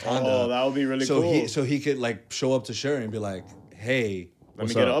going to Wakanda? Oh, that would be really cool. So he could like show up to Shuri and be like, "Hey, let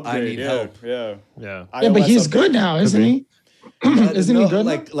me get an upgrade. I need help." Yeah. Yeah, but he's good now, isn't he? Isn't he good?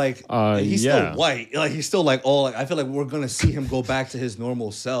 He's still white. Like he's still like all. I feel like we're gonna see him go back to his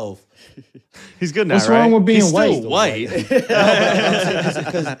normal self. He's good now. What's wrong with being white? Still white.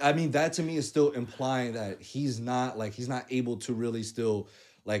 Because I mean, that to me is still implying that he's not able to really still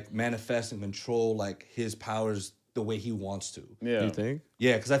like manifest and control like his powers the way he wants to. Yeah, you think?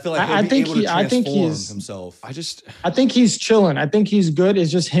 Yeah, because I feel like he'll be able to transform himself. I think he's chilling. I think he's good. It's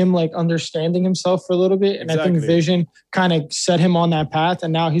just him like understanding himself for a little bit, and I think Vision kind of set him on that path,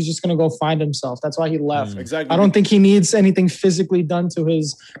 and now he's just gonna go find himself. That's why he left. Exactly. I don't think he needs anything physically done to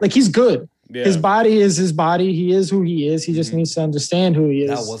his. Like he's good. his body is his body. He is who he is. He just needs to understand who he is.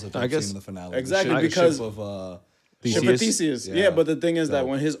 That was a dope scene in the finale. Exactly, The because ship of Theseus. Yeah. Yeah, but the thing is that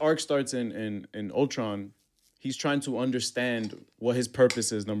when his arc starts in Ultron, he's trying to understand what his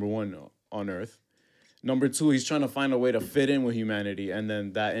purpose is, number one, on Earth. Number two, he's trying to find a way to fit in with humanity. And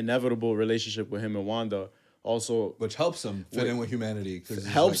then that inevitable relationship with him and Wanda also... Which helps him fit in with humanity.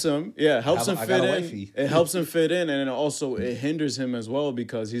 Helps him fit in. Wifey. It helps him fit in, and also it hinders him as well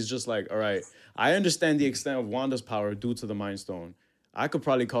because he's just like, all right, I understand the extent of Wanda's power due to the Mind Stone. I could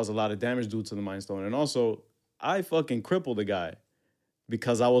probably cause a lot of damage due to the Mind Stone. And also, I fucking crippled the guy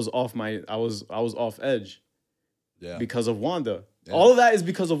because I was off edge. Yeah. Because of Wanda. Yeah. All of that is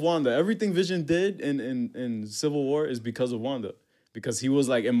because of Wanda. Everything Vision did in Civil War is because of Wanda. Because he was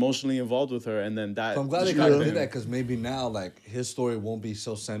like emotionally involved with her, and then that. So I'm glad they kind of did that because maybe now like his story won't be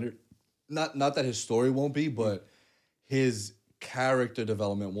so centered. Not that his story won't be, but his character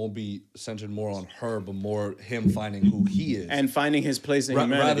development won't be centered more on her, but more him finding who he is and finding his place in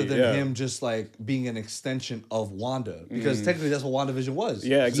humanity, rather than him just like being an extension of Wanda. Because technically that's what WandaVision was.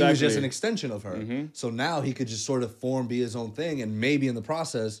 Yeah, exactly. He was just an extension of her. So now he could just sort of be his own thing, and maybe in the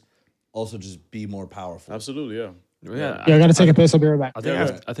process also just be more powerful. Absolutely, yeah. Yeah, I gotta take a piss. I'll be right back.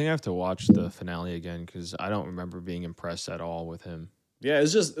 I think I have to watch the finale again because I don't remember being impressed at all with him. Yeah,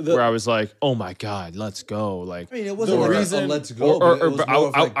 it's just where I was like, "Oh my god, let's go!" Like, I mean, it wasn't like a let's go, but it was more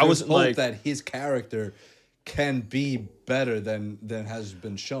of like, I wasn't like that his character can be better than has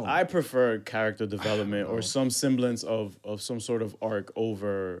been shown. I prefer character development or some semblance of some sort of arc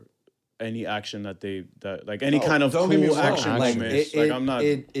over any action that like any kind of cool action moments. I'm not.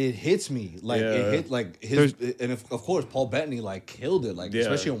 It hits me like it hit like his, and of course Paul Bettany like killed it, like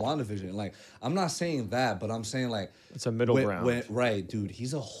especially in WandaVision. Like I'm not saying that, but I'm saying like it's a middle ground. Right, dude.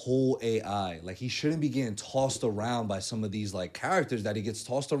 He's a whole AI. Like he shouldn't be getting tossed around by some of these like characters that he gets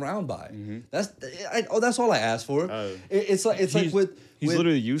tossed around by. That's all I asked for. It's like he's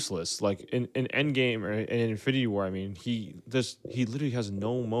literally useless. Like in Endgame or in Infinity War, I mean, he literally has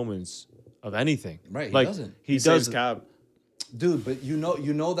no moments of anything. Right, he like, doesn't. He does Cap. Dude, but you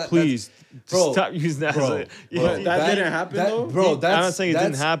know that. Please, bro, stop using that. Bro, that didn't happen though. Bro, I'm not saying it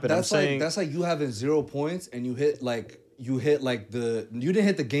didn't happen. That's I'm saying that's like you having 0 points and you didn't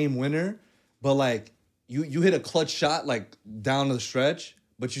hit the game winner, but like you hit a clutch shot like down the stretch,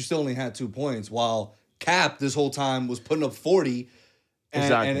 but you still only had 2 points while Cap this whole time was putting up 40.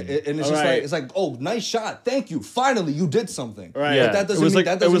 Exactly. And it's just like, it's like, oh, nice shot. Thank you. Finally, you did something. Right. Yeah. But that doesn't mean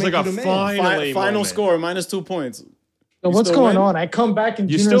that doesn't make you the man. Final score, -2 points. So what's going on? I come back and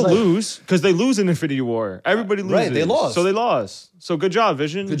you still lose because they lose in Infinity War. Everybody loses. Right, they lost. So they lost. So good job,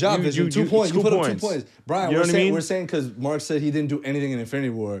 Vision. Good job, Vision. 2 points. You put up 2 points. Brian, you know we're saying because Mark said he didn't do anything in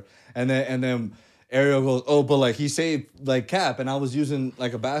Infinity War, and then Ariel goes, oh, but like he saved like Cap, and I was using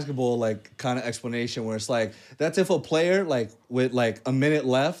like a basketball like kind of explanation where it's like that's if a player like with like a minute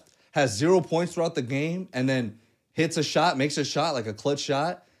left has 0 points throughout the game and then hits a shot, makes a shot like a clutch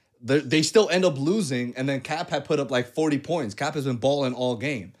shot, they still end up losing, and then Cap had put up like 40 points. Cap has been balling all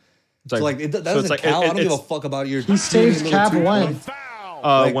game. So like that doesn't count. I don't give a fuck about your. He saves Cap when.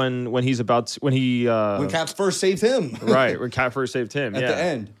 When he's about to, when Cap first saved him, right? When Cap first saved him at the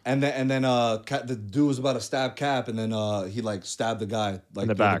end, and then the dude was about to stab Cap, and then he like stabbed the guy like in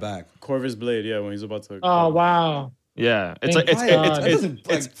the back. Corvus Blade, when he's about to. Oh wow! Yeah, it's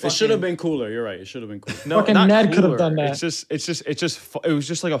it should have been cooler. You're right. It should have been cooler. No, fucking Ned could have done that. It was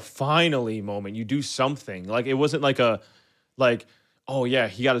just like a finally moment. You do something. Like it wasn't like oh yeah,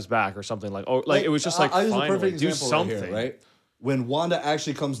 he got his back or something it was just like I'll use a finally perfect do example something, right? When Wanda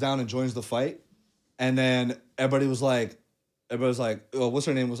actually comes down and joins the fight, and then everybody was like, oh, what's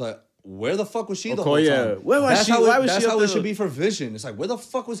her name? Was like, where the fuck was she the whole time? Where was she? Why was she? That's how it should be for Vision. It's like, where the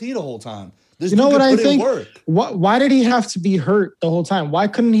fuck was he the whole time? This you know what I think? Work. Why did he have to be hurt the whole time? Why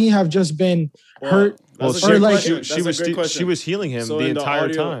couldn't he have just been hurt? Well, she was healing him the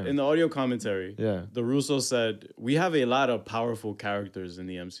entire time. In the audio commentary, the Russo said, we have a lot of powerful characters in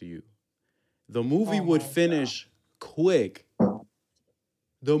the MCU. The movie would finish quick.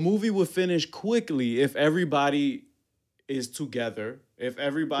 The movie would finish quickly if everybody is together, if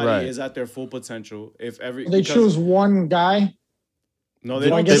everybody is at their full potential, they choose one guy. No, they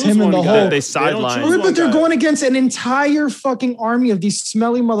don't choose him in the whole. They sideline. But they're going against an entire fucking army of these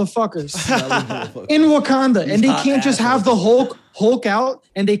smelly motherfuckers in Wakanda, and they can't just have the Hulk out,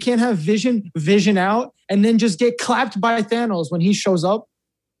 and they can't have Vision out, and then just get clapped by Thanos when he shows up.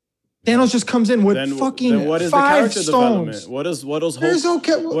 Thanos just comes in with fucking what is 5 the stones. What does Hulk,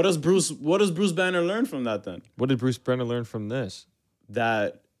 what does Bruce Banner learn from that then? What did Bruce Banner learn from this?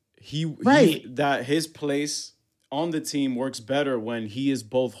 That that his place on the team works better when he is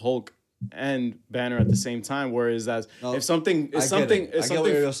both Hulk and Banner at the same time. Whereas if something is I something, get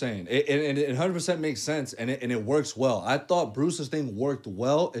what you're saying. It 100% makes sense, and it works well. I thought Bruce's thing worked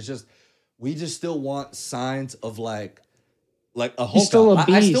well. It's just we just still want signs of like a Hulk still out.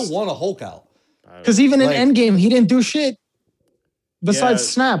 a I beast. still want a Hulk out. Because even Like- in Endgame, he didn't do shit besides Yeah.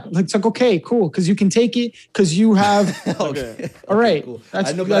 snap. Like, it's like, okay, cool, because you can take it, because you have. Okay. All right, Cool.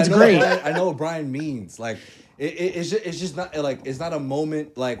 that's but that's I know great. I know what Brian means. Like it's just not like it's not a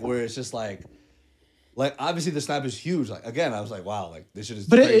moment like where it's just like obviously the snap is huge. Like again, I was like, wow, like this shit is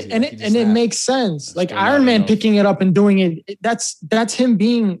But crazy. it Like, he just and it snapped. makes sense. Like still Iron not Man enough. picking it up and doing it. That's him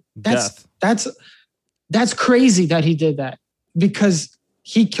being. Death. That's crazy that he did that because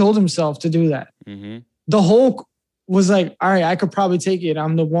he killed himself to do that. Mm-hmm. The Hulk was like, all right, I could probably take it.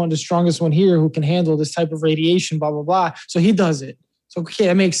 I'm the strongest one here who can handle this type of radiation, blah, blah, blah. So he does it. So, okay,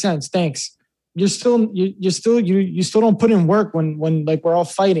 that makes sense. Thanks. You still don't put in work when like we're all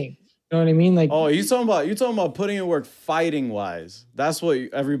fighting. You know what I mean? Like, Oh, you talking about putting in work fighting wise? That's what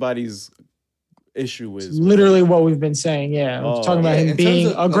everybody's issue is. literally what we've been saying. Yeah. Oh. We're talking about Yeah, him in being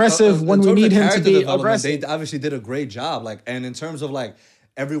terms of- aggressive in when we terms of need him to character be development, aggressive. They obviously did a great job. Like, and in terms of like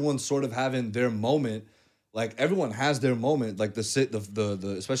everyone sort of having their moment, like everyone has their moment. Like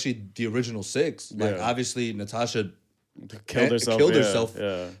the especially the original six. Like Yeah. obviously Natasha Killed herself.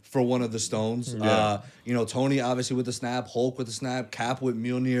 Yeah. for one of the stones. Yeah. Tony obviously with the snap, Hulk with the snap, Cap with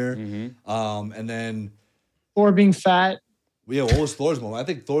Mjolnir, Mm-hmm. and then Or being fat. what was Thor's moment? I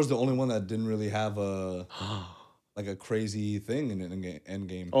think Thor's the only one that didn't really have a crazy thing in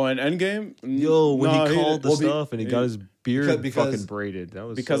Endgame. Oh, and Endgame. Yo, when No, he called the well, be- stuff and he got his beard because- fucking braided. That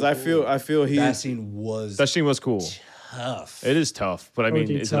was because so I cool. feel he. That scene was that scene was cool. tough. It is tough, but I mean,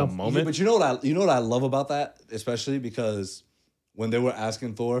 Totally is it a tough. Yeah, moment? but you know what I love about that, especially because when they were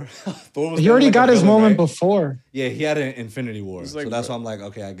asking Thor, Thor was He kinda already like a got his villain, moment right? before. Yeah, he had an Infinity War, He's so like, that's why I'm like,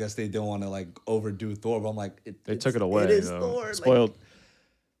 okay, I guess they don't want to like overdo Thor, but I'm like, They took it away, It is though. Thor. like- Spoiled.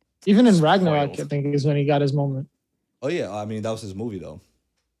 Even in Ragnarok, Spoiled. I think is when he got his moment. oh yeah, I mean that was his movie though.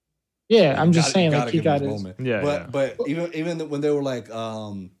 Yeah, You I'm just gotta- saying, you like gotta he give him got his his. moment. Yeah, But even when they were like,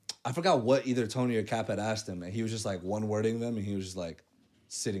 I forgot what either Tony or Cap had asked him, and he was just like one wording them, and he was just like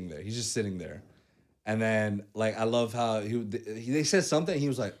sitting there. He's just sitting there, and then like I love how they said something. He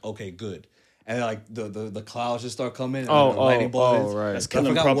was like, okay, good, and then, like the clouds just start coming. And Oh, the lightning bolts. right. Let's I kill him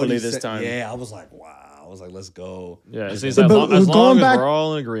forgot what properly he this said. time. Yeah, I was like, wow. I was like, let's go. Yeah, Let's so he's go. like, But as long going as back- we're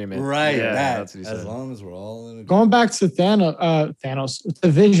all in agreement. Right, Yeah, that's what he as said. long as we're all in agreement. Going back to Thanos, the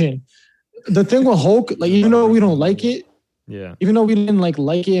Vision. The thing with Hulk, like even though we don't like it, Yeah. even though we didn't like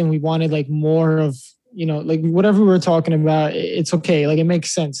it and we wanted like more of, like whatever we were talking about, it's okay. Like it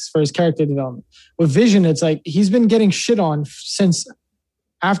makes sense for his character development. With Vision, it's like he's been getting shit on since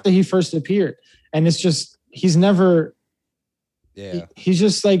after he first appeared. And it's just, he's never, Yeah. he's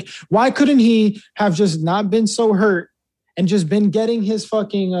just like, why couldn't he have just not been so hurt and just been getting his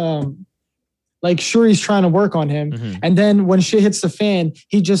fucking, like Shuri's trying to work on him. Mhm. And then when shit hits the fan,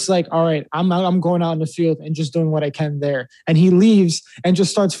 he just like, all right, I'm going out in the field and just doing what I can there. And he leaves and just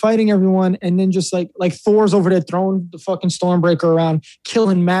starts fighting everyone. And then just like Thor's over there throwing the fucking Stormbreaker around,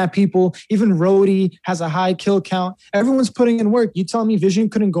 killing mad people. Even Rhodey has a high kill count. Everyone's putting in work. You tell me Vision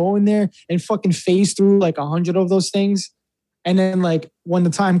couldn't go in there and fucking phase through like 100 of those things. And then like when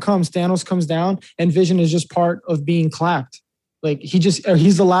the time comes, Thanos comes down and Vision is just part of being clapped. Like he's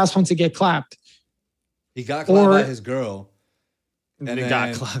the last one to get clapped. He got clapped Or- by his girl. And They then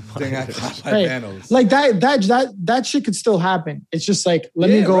got clapped by They got his- clapped by Right. Thanos. Like that shit could still happen. It's just like, let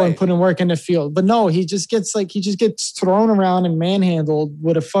me Yeah, go and right. put in work in the field. But no, he just gets thrown around and manhandled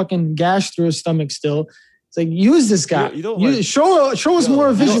with a fucking gash through his stomach still. It's like, use this guy. You don't like- show us more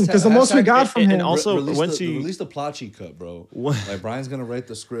Yo, vision, because the most we got from and him. also- release once the, he- release the plot sheet cut, bro. What- Like Brian's gonna write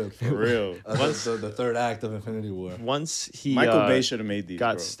the script For real. the third act of Infinity War. Once he Michael Bay should have made these.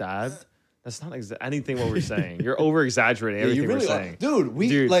 got bro. stabbed, that's not anything what we're saying. You're over exaggerating Yeah, everything you really we're are. saying. Dude,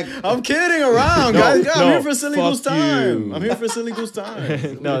 Dude. like I'm kidding around, No, guys. I'm no, here for silly goose fuck time. you. I'm here for silly goose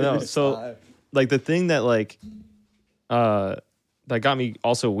time. No. So like the thing that that got me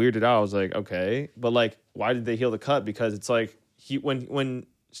also weirded out, I was like, okay, but like, why did they heal the cut? Because it's like when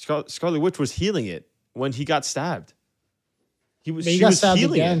Scarlet Witch was healing it when he got stabbed. He She got was stabbed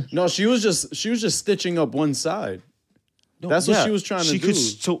healing again. it. No, she was just stitching up one side. No, That's what she was trying to do.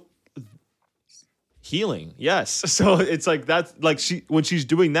 So healing, yes. So it's like that's like when she's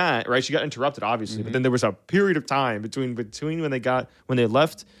doing that, right? She got interrupted, obviously, Mm-hmm. but then there was a period of time between when they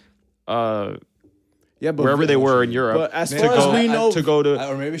left, Yeah, but wherever they were in Europe. But as to far go, as we know, to go to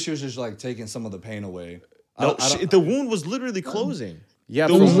or maybe she was just like taking some of the pain away. no, the wound was literally closing. yeah,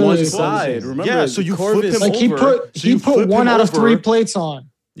 the from wound one was side. closing. Remember, Yeah, so you flip Corvus- him Like he over. put So you he put flip one him out of over. 3 plates on.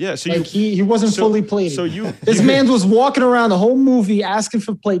 Yeah, so like he wasn't fully plated. So this man was walking around the whole movie asking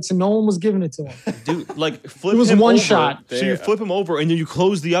for plates, and no one was giving it to him. Dude, like flip it was him one over, shot. So you flip him over, and then you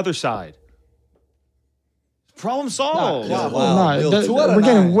close the other side. Problem solved. We're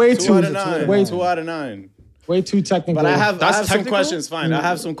getting way too 2 out of 9. 2 out of 9. Way too technical. But I have some questions. Fine, I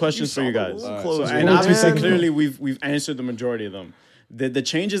have some questions for you guys. And obviously, clearly, we've answered the majority of them. The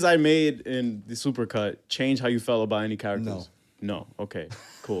changes I made in the supercut change how you felt about any characters? No. Okay.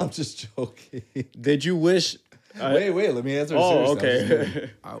 Cool. I'm just joking. Did you wish? Wait. Let me answer. Oh,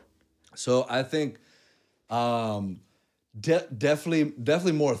 okay. So I think,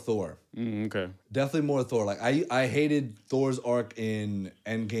 definitely more Thor. Okay. Definitely more Thor. Like I hated Thor's arc in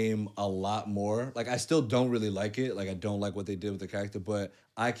Endgame a lot more. Like I still don't really like it. Like I don't like what they did with the character, but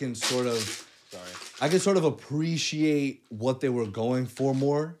I can sort of appreciate what they were going for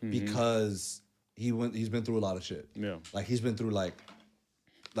more because he's been through a lot of shit. Yeah. Like he's been through like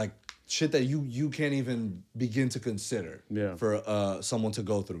shit that you can't even begin to consider for someone to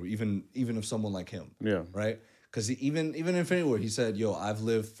go through, even if someone like him. Yeah. Right? Because even in Infinity War, he said, yo, I've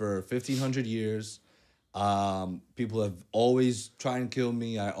lived for 1,500 years. People have always tried and kill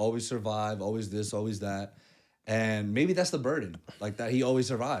me. I always survive, always this, always that. And maybe that's the burden, like that he always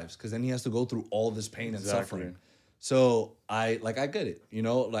survives, because then he has to go through all this pain and suffering. So I get it,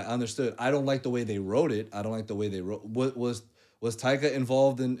 like I understood. I don't like the way they wrote it. I don't like the way they wrote. What was Taika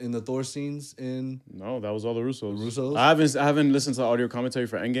involved in the Thor scenes? No, that was all the Russos. Russos? I haven't listened to the audio commentary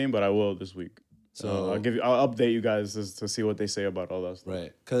for Endgame, but I will this week. So I'll update you guys to see what they say about all that stuff.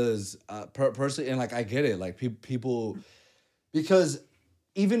 Right, because personally, and like I get it, like people, because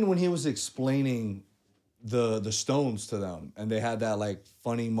even when he was explaining the stones to them, and they had that like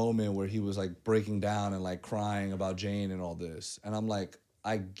funny moment where he was like breaking down and like crying about Jane and all this, and I'm like,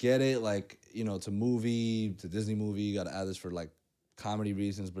 I get it, like it's a movie, it's a Disney movie, you got to add this for like comedy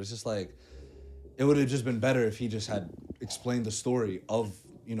reasons, but it's just like it would have just been better if he just had explained the story of.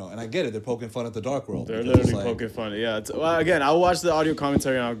 And I get it. They're poking fun at the Dark World. They're literally poking fun. Yeah. Well, again, I'll watch the audio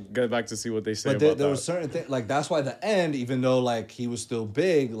commentary and I'll get back to see what they say. But there were certain things, like that's why the end, even though like he was still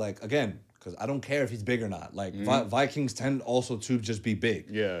big, like again, because I don't care if he's big or not. Like Vikings tend also to just be big.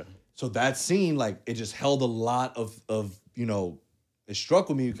 Yeah. So that scene, like it just held a lot of it struck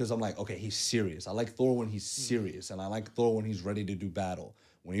with me because I'm like, okay, he's serious. I like Thor when he's serious, and I like Thor when he's ready to do battle.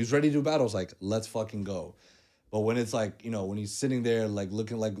 When he was ready to do battle, it's like, let's fucking go. But when it's like, when he's sitting there, like,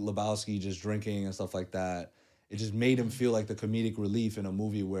 looking like Lebowski, just drinking and stuff like that, it just made him feel like the comedic relief in a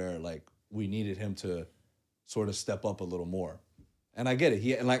movie where, like, we needed him to sort of step up a little more. And I get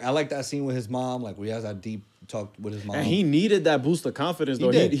it. I like that scene with his mom, like, where he has that deep talk with his mom. And he needed that boost of confidence,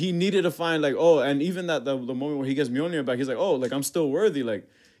 though. He needed to find, like, and even that the moment where he gets Mjolnir back, he's like, like, I'm still worthy, like...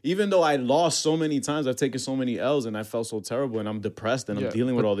 Even though I lost so many times, I've taken so many L's and I felt so terrible and I'm depressed and I'm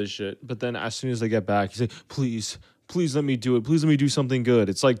dealing with all this shit. But then as soon as they get back, he's like, please let me do it. Please let me do something good.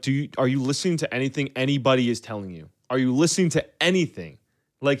 It's like, are you listening to anything anybody is telling you? Are you listening to anything?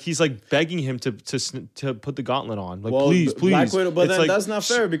 Like he's like begging him to put the gauntlet on. Like, please. Black Widow, but then like, that's not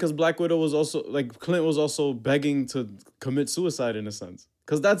fair because Black Widow was also like Clint was also begging to commit suicide in a sense.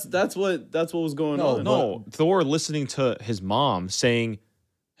 Because that's what was going on. No, Thor listening to his mom saying,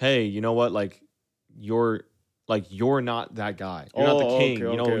 hey, you know what? Like, you're not that guy. You're not the king.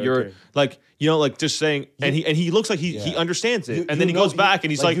 You're like, like just saying. And he looks like he understands it. And then he goes back and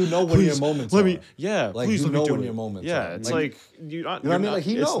he's like, when your moments let me, like, please let me do when it. your moments. Yeah, it's like you know what I mean? Like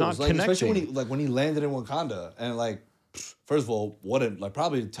he knows, not like connecting. especially when he landed in Wakanda and like, first of all,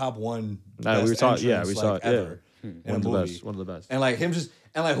 probably top one. We saw it ever in a movie. One of the best. And like him just.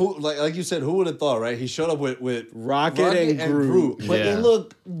 And like who, like you said, who would have thought, right? He showed up with Rocket and Groot, but it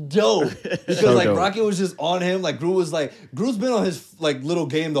looked dope because like dope. Rocket was just on him. Like Groot's been on his like little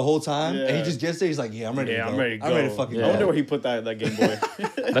game the whole time, and he just gets there. He's like, I'm ready. I'm ready to go. I'm ready to fucking go. I wonder where he put that Game Boy.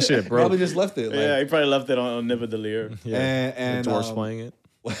 That shit broke. Probably just left it. He probably left it on Nidavellir. Yeah, and Dwarf's playing it.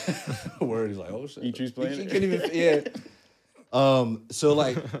 Word, he's like, oh shit, Eitri's playing it. He can't even. So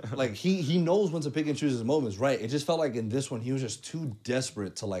like he knows when to pick and choose his moments, right? It just felt like in this one he was just too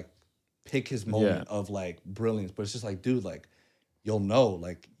desperate to like pick his moment of like brilliance. But it's just like, dude, like you'll know,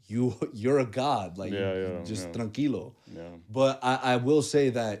 like you're a god, like just tranquilo. Yeah. But I will say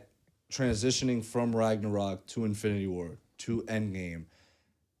that transitioning from Ragnarok to Infinity War to Endgame,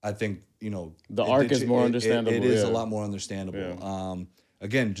 I think the arc is more understandable. It is a lot more understandable. Yeah.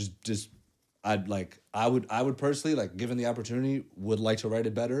 Again, just. I would personally, like, given the opportunity, would like to write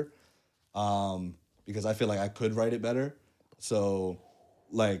it better, because I feel like I could write it better. So,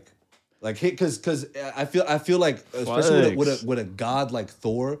 because I feel like, especially with a god like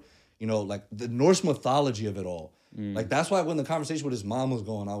Thor, like the Norse mythology of it all, Like that's why when the conversation with his mom was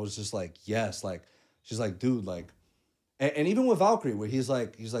going, I was just like, yes, like she's like, dude, like, and even with Valkyrie, where he's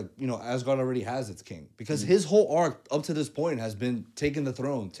like, you know, Asgard already has its king because his whole arc up to this point has been taking the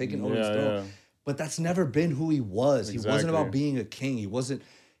throne, taking Odin's throne. Yeah. But that's never been who he was. Exactly. He wasn't about being a king. He was an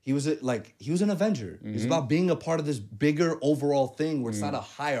Avenger. He was about being a part of this bigger overall thing where it's not a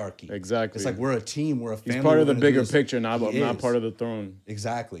hierarchy. Exactly. It's like we're a team, we're a family. He's part of the bigger picture, not part of the throne.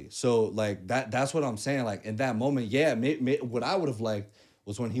 Exactly. So like that's what I'm saying. Like in that moment, yeah, what I would have liked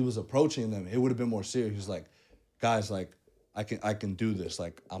was when he was approaching them, it would have been more serious. He was like, guys, like I can do this.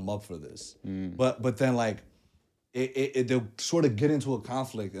 Like I'm up for this. But then like they'll sort of get into a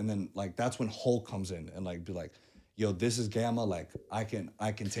conflict, and then like that's when Hulk comes in and like be like, yo, this is Gamma. Like I can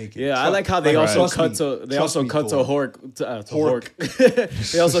take it. Yeah, I like how they also cut to They also cut to Hulk.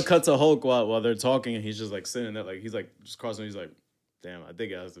 They also cut to Hulk while they're talking, and he's just like sitting there, like he's like just crossing. He's like, damn, I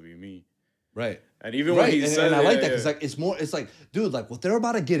think it has to be me. Right. And even when he said, and I like that because like it's like, dude, like what they're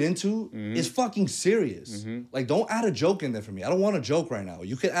about to get into is fucking serious. Like, don't add a joke in there for me. I don't want a joke right now.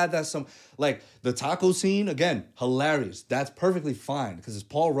 You could add that like the taco scene again, hilarious. That's perfectly fine because it's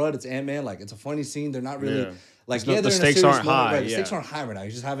Paul Rudd, it's Ant-Man. Like it's a funny scene. They're not really. Like, yeah, the stakes aren't high. Right? The stakes aren't high right now.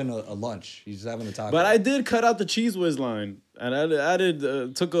 He's just having a lunch. He's just having a taco. But I did cut out the Cheese Whiz line, and I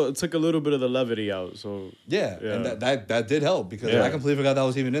took a little bit of the levity out. So yeah. And that did help because I completely forgot that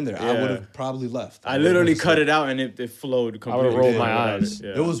was even in there. Yeah. I would have probably left. I literally cut it out, and it flowed completely. I would have rolled my eyes.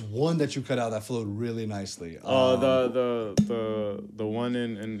 There was one that you cut out that flowed really nicely. The one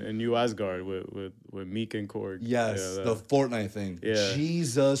in New Asgard with Meek and Korg. Yes, the Fortnite thing. Yeah,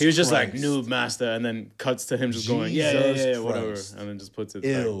 Jesus. He was just Christ. like noob master, and then cuts to him just going yeah, whatever, and then just puts it.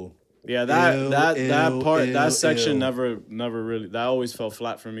 Ew. Yeah, that part, that section never really. That always fell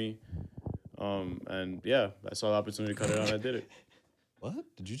flat for me. And yeah, I saw the opportunity to cut it out, and I did it. What?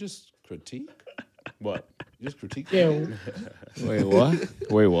 Did you just critique? What? You just critique? Yeah. Wait,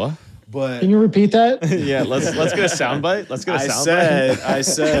 what? But can you repeat that? Yeah, let's get a soundbite. I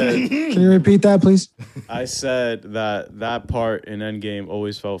said. Can you repeat that, please? I said that part in Endgame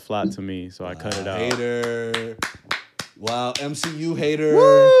always fell flat to me, so I cut it out. Hater. Wow, MCU hater.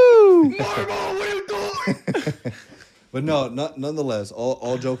 Woo! Marvel, what are you doing? But no, nonetheless,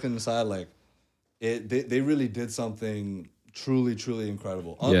 all joking aside, like they really did something truly, truly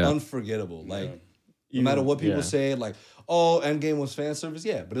incredible, unforgettable. Like no matter what people say, like, oh, Endgame was fan service,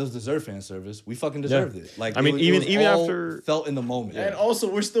 but it was deserved fan service. We fucking deserved it. Like, I mean, even after felt in the moment, and also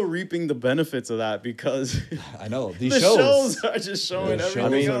we're still reaping the benefits of that because I know the shows are just showing everything. I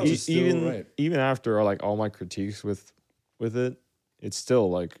mean, else. even after like all my critiques with it, it's still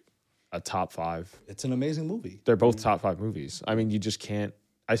like a top 5. It's an amazing movie. They're both top 5 movies. I mean, you just can't.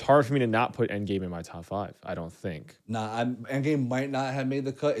 It's hard for me to not put Endgame in my top 5. I don't think. Nah, Endgame might not have made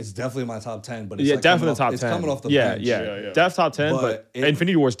the cut. It's definitely my top 10, but it's definitely top 10. It's coming off the bench. Yeah. Def top 10, but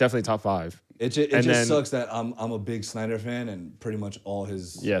Infinity War is definitely top 5. It just sucks that I'm a big Snyder fan and pretty much all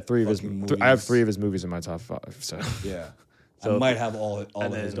his 3 of his movies. I have 3 of his movies in my top 5. So yeah, so I might have all and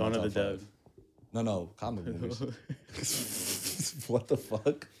of then his. Dawn of the Dead. No, comic movies. What the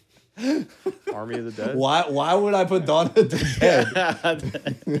fuck? Army of the Dead. Why would I put Dawn of the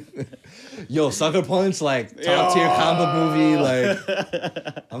Dead? Yo, Sucker Punch, like top tier comic movie. Like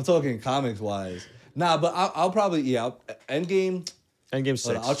I'm talking comics wise. Nah, but I'll probably Endgame 6.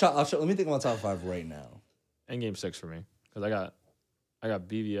 I'll try. Let me think of my top 5 right now. Endgame 6 for me because I got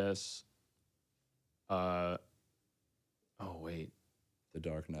BVS. Oh wait, The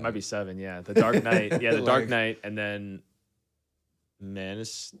Dark Knight. Might be 7. Yeah, The Dark Knight. Yeah, The Dark Knight, and then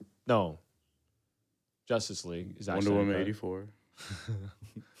Justice League is actually Wonder Woman 84.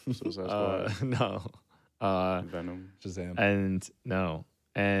 Suicide Squad. No. Venom. Shazam.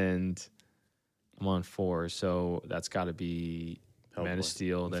 And I'm on 4, so that's got to be Man of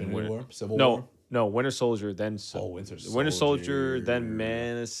Steel. Then Civil War. No, Winter Soldier. Then Winter Soldier. Then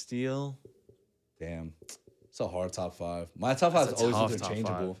Man of Steel. Damn, it's a hard top 5. My top 5 is always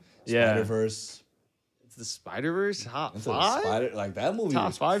interchangeable. Spider-Verse. It's the Spider-Verse top 5. Like that movie. Top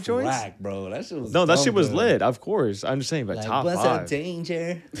was 5 choice, crack, bro. That shit was. No, that shit was good. lit. Of course, I'm just saying, but like, top what's 5. What's a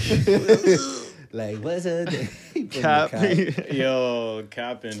danger? Like what's a Cap? Yo,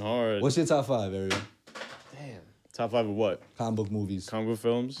 capping hard. What's your top 5, Ariel? Damn. Top 5 of what? Comic book movies. Comic book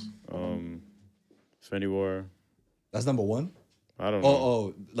films. Infinity War. That's number 1. I don't know.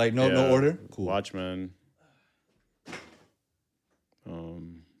 Oh, like no order. Cool. Watchmen.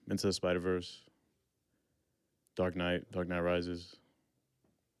 Into the Spider-Verse. Dark Knight Rises.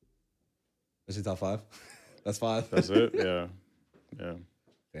 That's your top 5? That's 5? That's it? Yeah.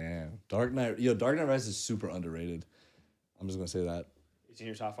 Damn. Dark Knight Rises is super underrated. I'm just going to say that. Is he in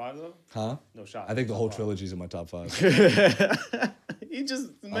your top 5 though? Huh? No shot. I think the whole trilogy's in my top 5. He just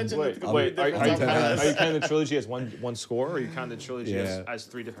mentioned Wait, it. are you I'm counting the trilogy as one score, or are you counting the trilogy Yeah. as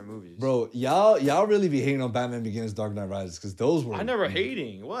 3 different movies? Bro, y'all really be hating on Batman Begins, Dark Knight Rises, because those were. I never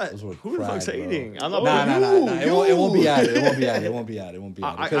hating. What? Those were Who the fuck's crack, bro. hating? I'm not. Nah. It won't be added. It won't be added. It won't be added. It won't be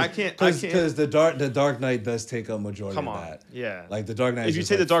added. I can't. Because the Dark Knight does take up majority Come of on. that. Yeah. Like the Dark Knight. If you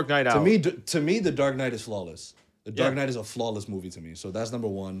take the Dark Knight out, to me, the Dark Knight is flawless. The Dark Yeah. Knight is a flawless movie to me. So that's number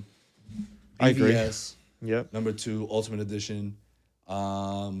 1. I agree. BVS. Yep. Number 2, Ultimate Edition.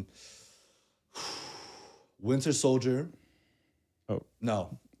 Winter Soldier. Oh.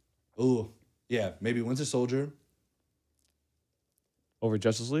 No. Ooh. Yeah, maybe Winter Soldier. Over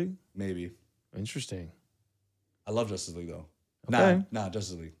Justice League. Maybe. Interesting. I love Justice League though. Okay. Nah,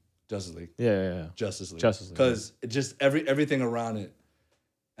 Justice League. Justice League. Yeah. Justice League. Justice League, Because it just everything around it.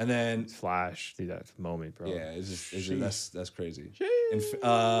 And then Flash. See that moment, bro. yeah, it's just that's crazy.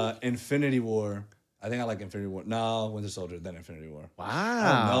 Infinity War. I think I like Infinity War. No, Winter Soldier, then Infinity War.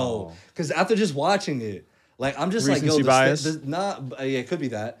 Wow. No. Because after just watching it, like I'm just Recency like, yo, bias? yeah, it could be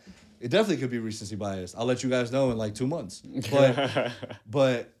that. It definitely could be recency bias. I'll let you guys know in like 2 months.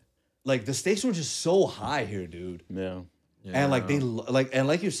 But like the stakes were just so high here, dude. Yeah. And like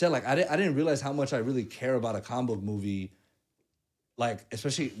like you said, like I didn't realize how much I really care about a comic book movie, like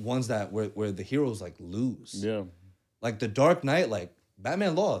especially ones that where the heroes like lose. Yeah. Like the Dark Knight, like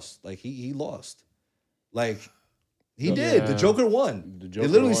Batman lost, like he lost, like he did. The Joker won. The They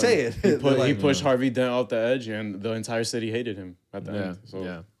literally won. say it. He, They're he like, pushed Harvey Dent off the edge, and the entire city hated him at the end. So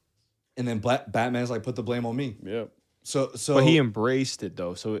yeah. and then Batman's like put the blame on me. yeah. So But he embraced it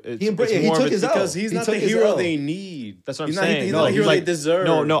though. So it's, He embraced- it's he more took of a, his L. Because he's He not took the his hero L. they need. That's what I'm He's saying. Not, he's No, not the he's hero like- they deserve.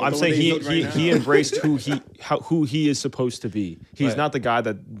 No, or I'm the saying one they he need right now. he embraced who he is supposed to be. He's Right. not the guy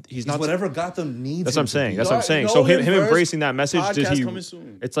that he's not. whatever Gotham needs. That's what him I'm to saying. be. That's what I'm saying. Go So him first. embracing that message, did Podcast he? coming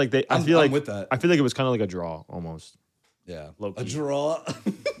soon. It's like they. I I'm- feel I'm like with that. I feel like it was kind of like a draw almost. Yeah, Low a key. draw.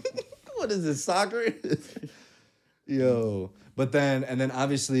 What is this, soccer? Yo, but then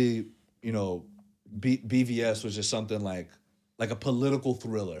obviously, you know, BVS was just something like a political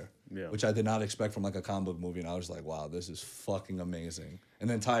thriller, Yeah. which I did not expect from like a comic book movie, and I was like, wow, this is fucking amazing. And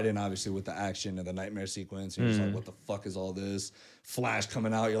then tied in obviously with the action and the nightmare sequence, you're just like, what the fuck is all this? Flash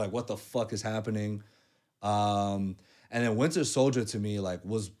coming out, you're like, what the fuck is happening? And then Winter Soldier to me like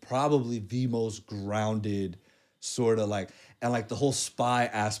was probably the most grounded sort of like, and like the whole spy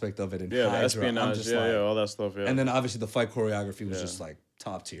aspect of it and Yeah, the Hydra, I'm espionage. just Yeah, like, yeah, all that stuff. Yeah. and then obviously the fight choreography was just like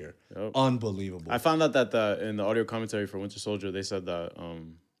top tier, Yep. unbelievable. I found out that in the audio commentary for Winter Soldier, they said that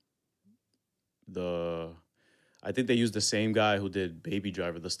I think they used the same guy who did Baby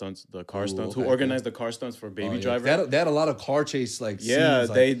Driver, the stunts, the car stunts, who okay, organized the car stunts for Baby Oh, yeah. Driver. They had a lot of car chase like Yeah,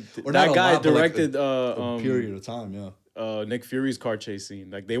 scenes, they like, or not that a guy lot, but, like, directed a period of time. Yeah, Nick Fury's car chase scene.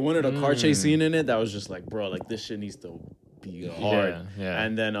 Like they wanted a car chase scene in it that was just like, bro, like this shit needs to be hard. Yeah.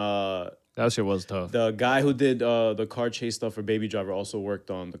 And then That shit was tough. the guy who did the car chase stuff for Baby Driver also worked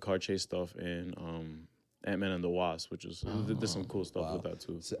on the car chase stuff in Ant-Man and the Wasp, which is did some cool stuff with that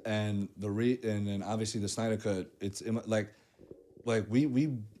too. So, and and then obviously the Snyder Cut. It's like we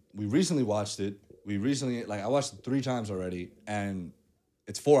recently watched it. I watched it 3 times already, and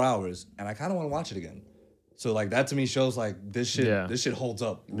it's 4 hours, and I kind of want to watch it again. So like that to me shows like this shit holds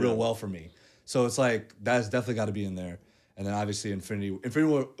up real well for me. So it's like that's definitely got to be in there. And then obviously Infinity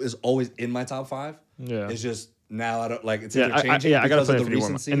War is always in my top 5. Yeah. It's just now I don't like it's I interchanging. gotta because put of the Infinity War.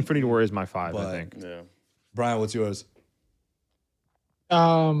 recency. Infinity War is my 5, But- I think. Yeah. Brian, what's yours?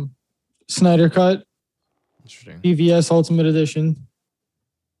 Snyder Cut, Interesting. BVS Ultimate Edition,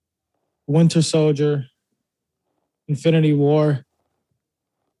 Winter Soldier, Infinity War,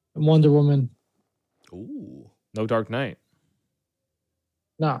 and Wonder Woman. Ooh. No Dark Knight.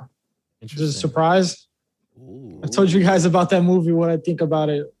 Nah, just a Interesting. surprise. Ooh. I told you guys about that movie, what I think about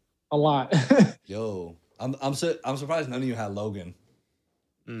it a lot. Yo, I'm surprised none of you had Logan.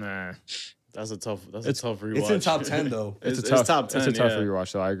 Nah. That's a tough rewatch. It's in top 10 though. It's top 10. It's a tough yeah.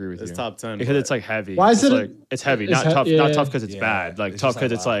 rewatch, though. I agree with It's you. top 10. Because but- it's like heavy. Why is It's it- like it's heavy, it's not he- tough. yeah. Not tough because it's Yeah, bad. Like it's tough just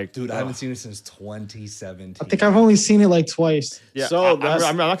because it's wow. like, dude, I haven't seen it since 2017. I think I've only seen it like twice. yeah. So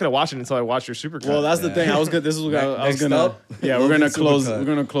I'm not gonna watch it until I watch your Supercut. Well, that's the Yeah. thing. I was good. This is what I was Next gonna. up, Yeah, we're Logan gonna close. Supercut. We're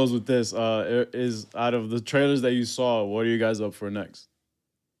gonna close with this. Is out of the trailers that you saw, what are you guys up for next?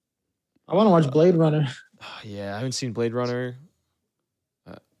 I want to watch Blade Runner. yeah, I haven't seen Blade Runner.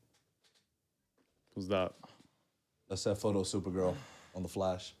 Who's that? That's that photo of Supergirl on the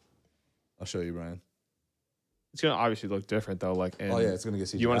Flash. I'll show you, Brian. It's gonna obviously look different though. Like, Oh yeah, it's gonna get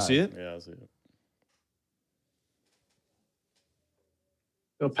CGI. you want to see it? Yeah, I see it.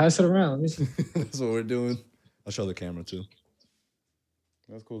 Yo, pass it around. Let me see. That's what we're doing. I'll show the camera too.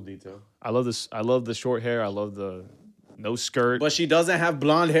 That's cool detail. I love this. I love the short hair. I love the no skirt. But she doesn't have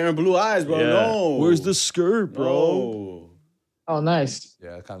blonde hair and blue eyes, bro. Yeah. No. Where's the skirt, bro? No. Oh, nice.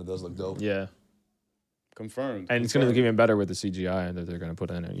 Yeah, it kind of does look dope. Yeah. Confirmed. And it's going to look even better with the CGI that they're going to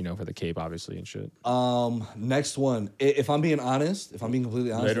put in it, you know, for the cape, obviously, and shit. Next one. If I'm being honest, if I'm being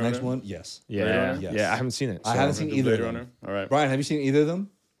completely honest, Blade the next Runner? one, yes. Yeah. Yes. Yeah, I haven't seen it. I haven't seen either Blade of them. Runner. All right. Brian, have you seen either of them?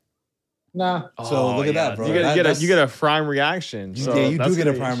 Nah. So look at that, bro. You get, That's- you get a prime reaction. So yeah, you that's do get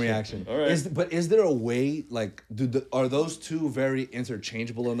a gonna be prime shit. reaction. All right. But is there a way, like, are those two very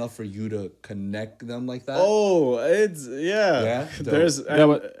interchangeable enough for you to connect them like that? Oh, it's Yeah? There's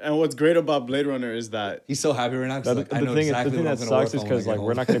Dope. and what's great about Blade Runner is that He's so happy right now. 'Cause, The, like, I know thing, exactly the thing what that I'm gonna sucks work is on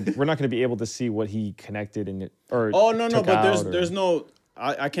when I because get like home. we're not gonna be able to see what he connected in it or oh no took but out there's no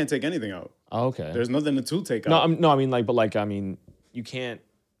I can't take anything out. oh, okay. There's nothing to take No, out. I mean like, but like, I mean, you can't,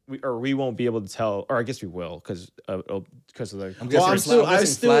 we won't be able to tell, or I guess we will, because of the I'm Well, I'm guessing, still-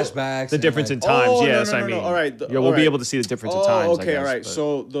 flashbacks. the and, difference like, in times. Oh, no, Yes, no, I no, mean, no. All right, yeah, we'll all be right. able to see the difference in times. Okay, I all guess, right. but-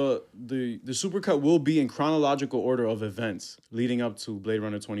 So the supercut will be in chronological order of events leading up to Blade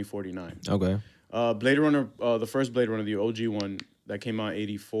Runner 2049. okay, Blade Runner, the first Blade Runner, the OG one that came out in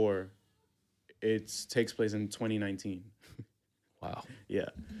 '84, it takes place in 2019. wow, Yeah.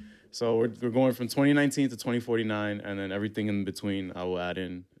 So we're going from 2019 to 2049, and then everything in between I will add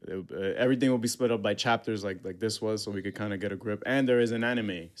in. Everything will be split up by chapters like this was, so we could kind of get a grip. And there is an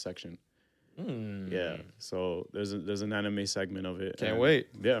anime section. Yeah. So there's an anime segment of it. Can't and- wait.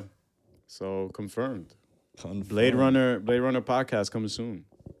 Yeah. So confirmed. confirmed. Blade Runner podcast coming soon.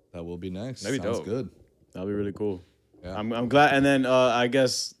 That will be next. That'd be Sounds dope. good. That'll be really cool. Yeah. I'm glad. And then I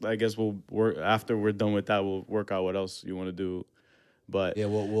guess we'll work after we're done with that. We'll work out what else you want to do. But Yeah,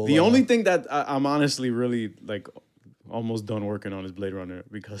 we'll the only thing that I'm honestly really like almost done working on is Blade Runner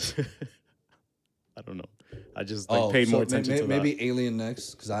because I don't know. I just paid more attention to maybe that. Alien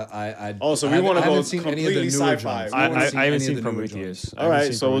next because I Oh, so we haven't- wanna I go haven't seen any of the completely newer sci-fi. joints. We I wanna haven't any of seen the newer Prometheus. joints. I All haven't right,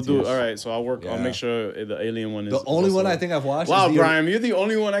 seen so we'll do. Prometheus. All right, so I'll Yeah. make sure the Alien one is The only one also- I think I've watched. Wow, is the, Brian, you're the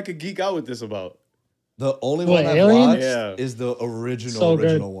only one I could geek out with this about. The only What, one I've Alien? watched Yeah. is the original So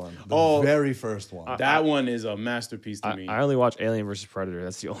good. one. The Oh. very first one. That one is a masterpiece to me. I only watch Alien versus Predator.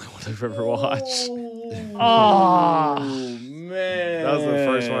 That's the only one I've ever watched. Ah. Oh man, That was the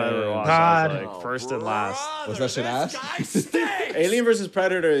first one I ever watched. I was like first and last. Was that shit ass? Alien versus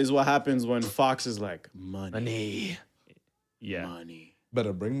Predator is what happens when Fox is like money, Money. Yeah. money.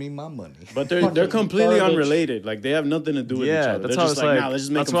 Better bring me my money. But they're completely garbage. unrelated. Like they have nothing to do with each Yeah, other. that's They're why I just was like, nah, let's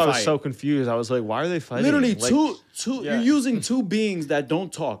just make that's them why I fight. was so confused. I was like, why are they fighting? Literally, Like, two. yeah. You're using two beings that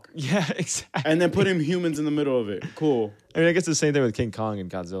don't talk, Yeah, exactly. and then putting humans in the middle of it. Cool. I mean, I guess the same thing with King Kong and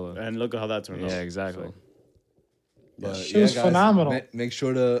Godzilla. And look at how that turned out. Yeah, exactly. So, But She was guys, phenomenal. Make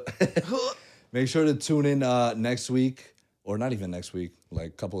sure to make sure to tune in next week, or not even next week, like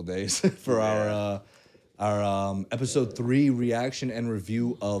a couple of days for our episode 3 reaction and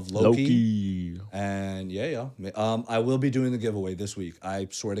review of Loki. And I will be doing the giveaway this week. I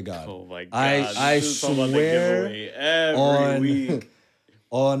swear to God. Oh my god! I This is talking about the swear giveaway every on week.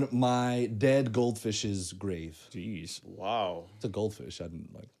 on my dead goldfish's grave. Jeez. Wow. It's a goldfish. I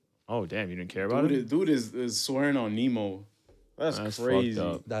didn't like. Oh, damn, you didn't care about it? Dude is swearing on Nemo. That's crazy.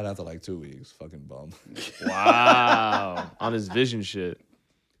 fucked up. That after like 2 weeks. Fucking bum. Wow. On his vision shit.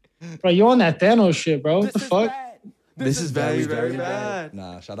 Bro, you on that Thanos shit, bro? What the fuck? This is very, very bad.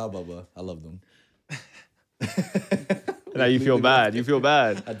 Nah, shout out Bubba. I love them. Now you feel bad. You feel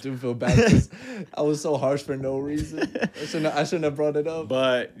bad. I do feel bad 'cause I was so harsh for no reason. I shouldn't have brought it up.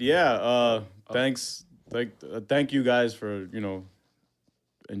 But yeah, thanks. Thank you guys for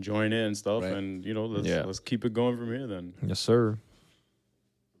enjoying it and stuff, Right. and Yeah. let's keep it going from here then. Yes, sir.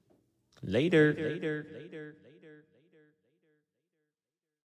 Later.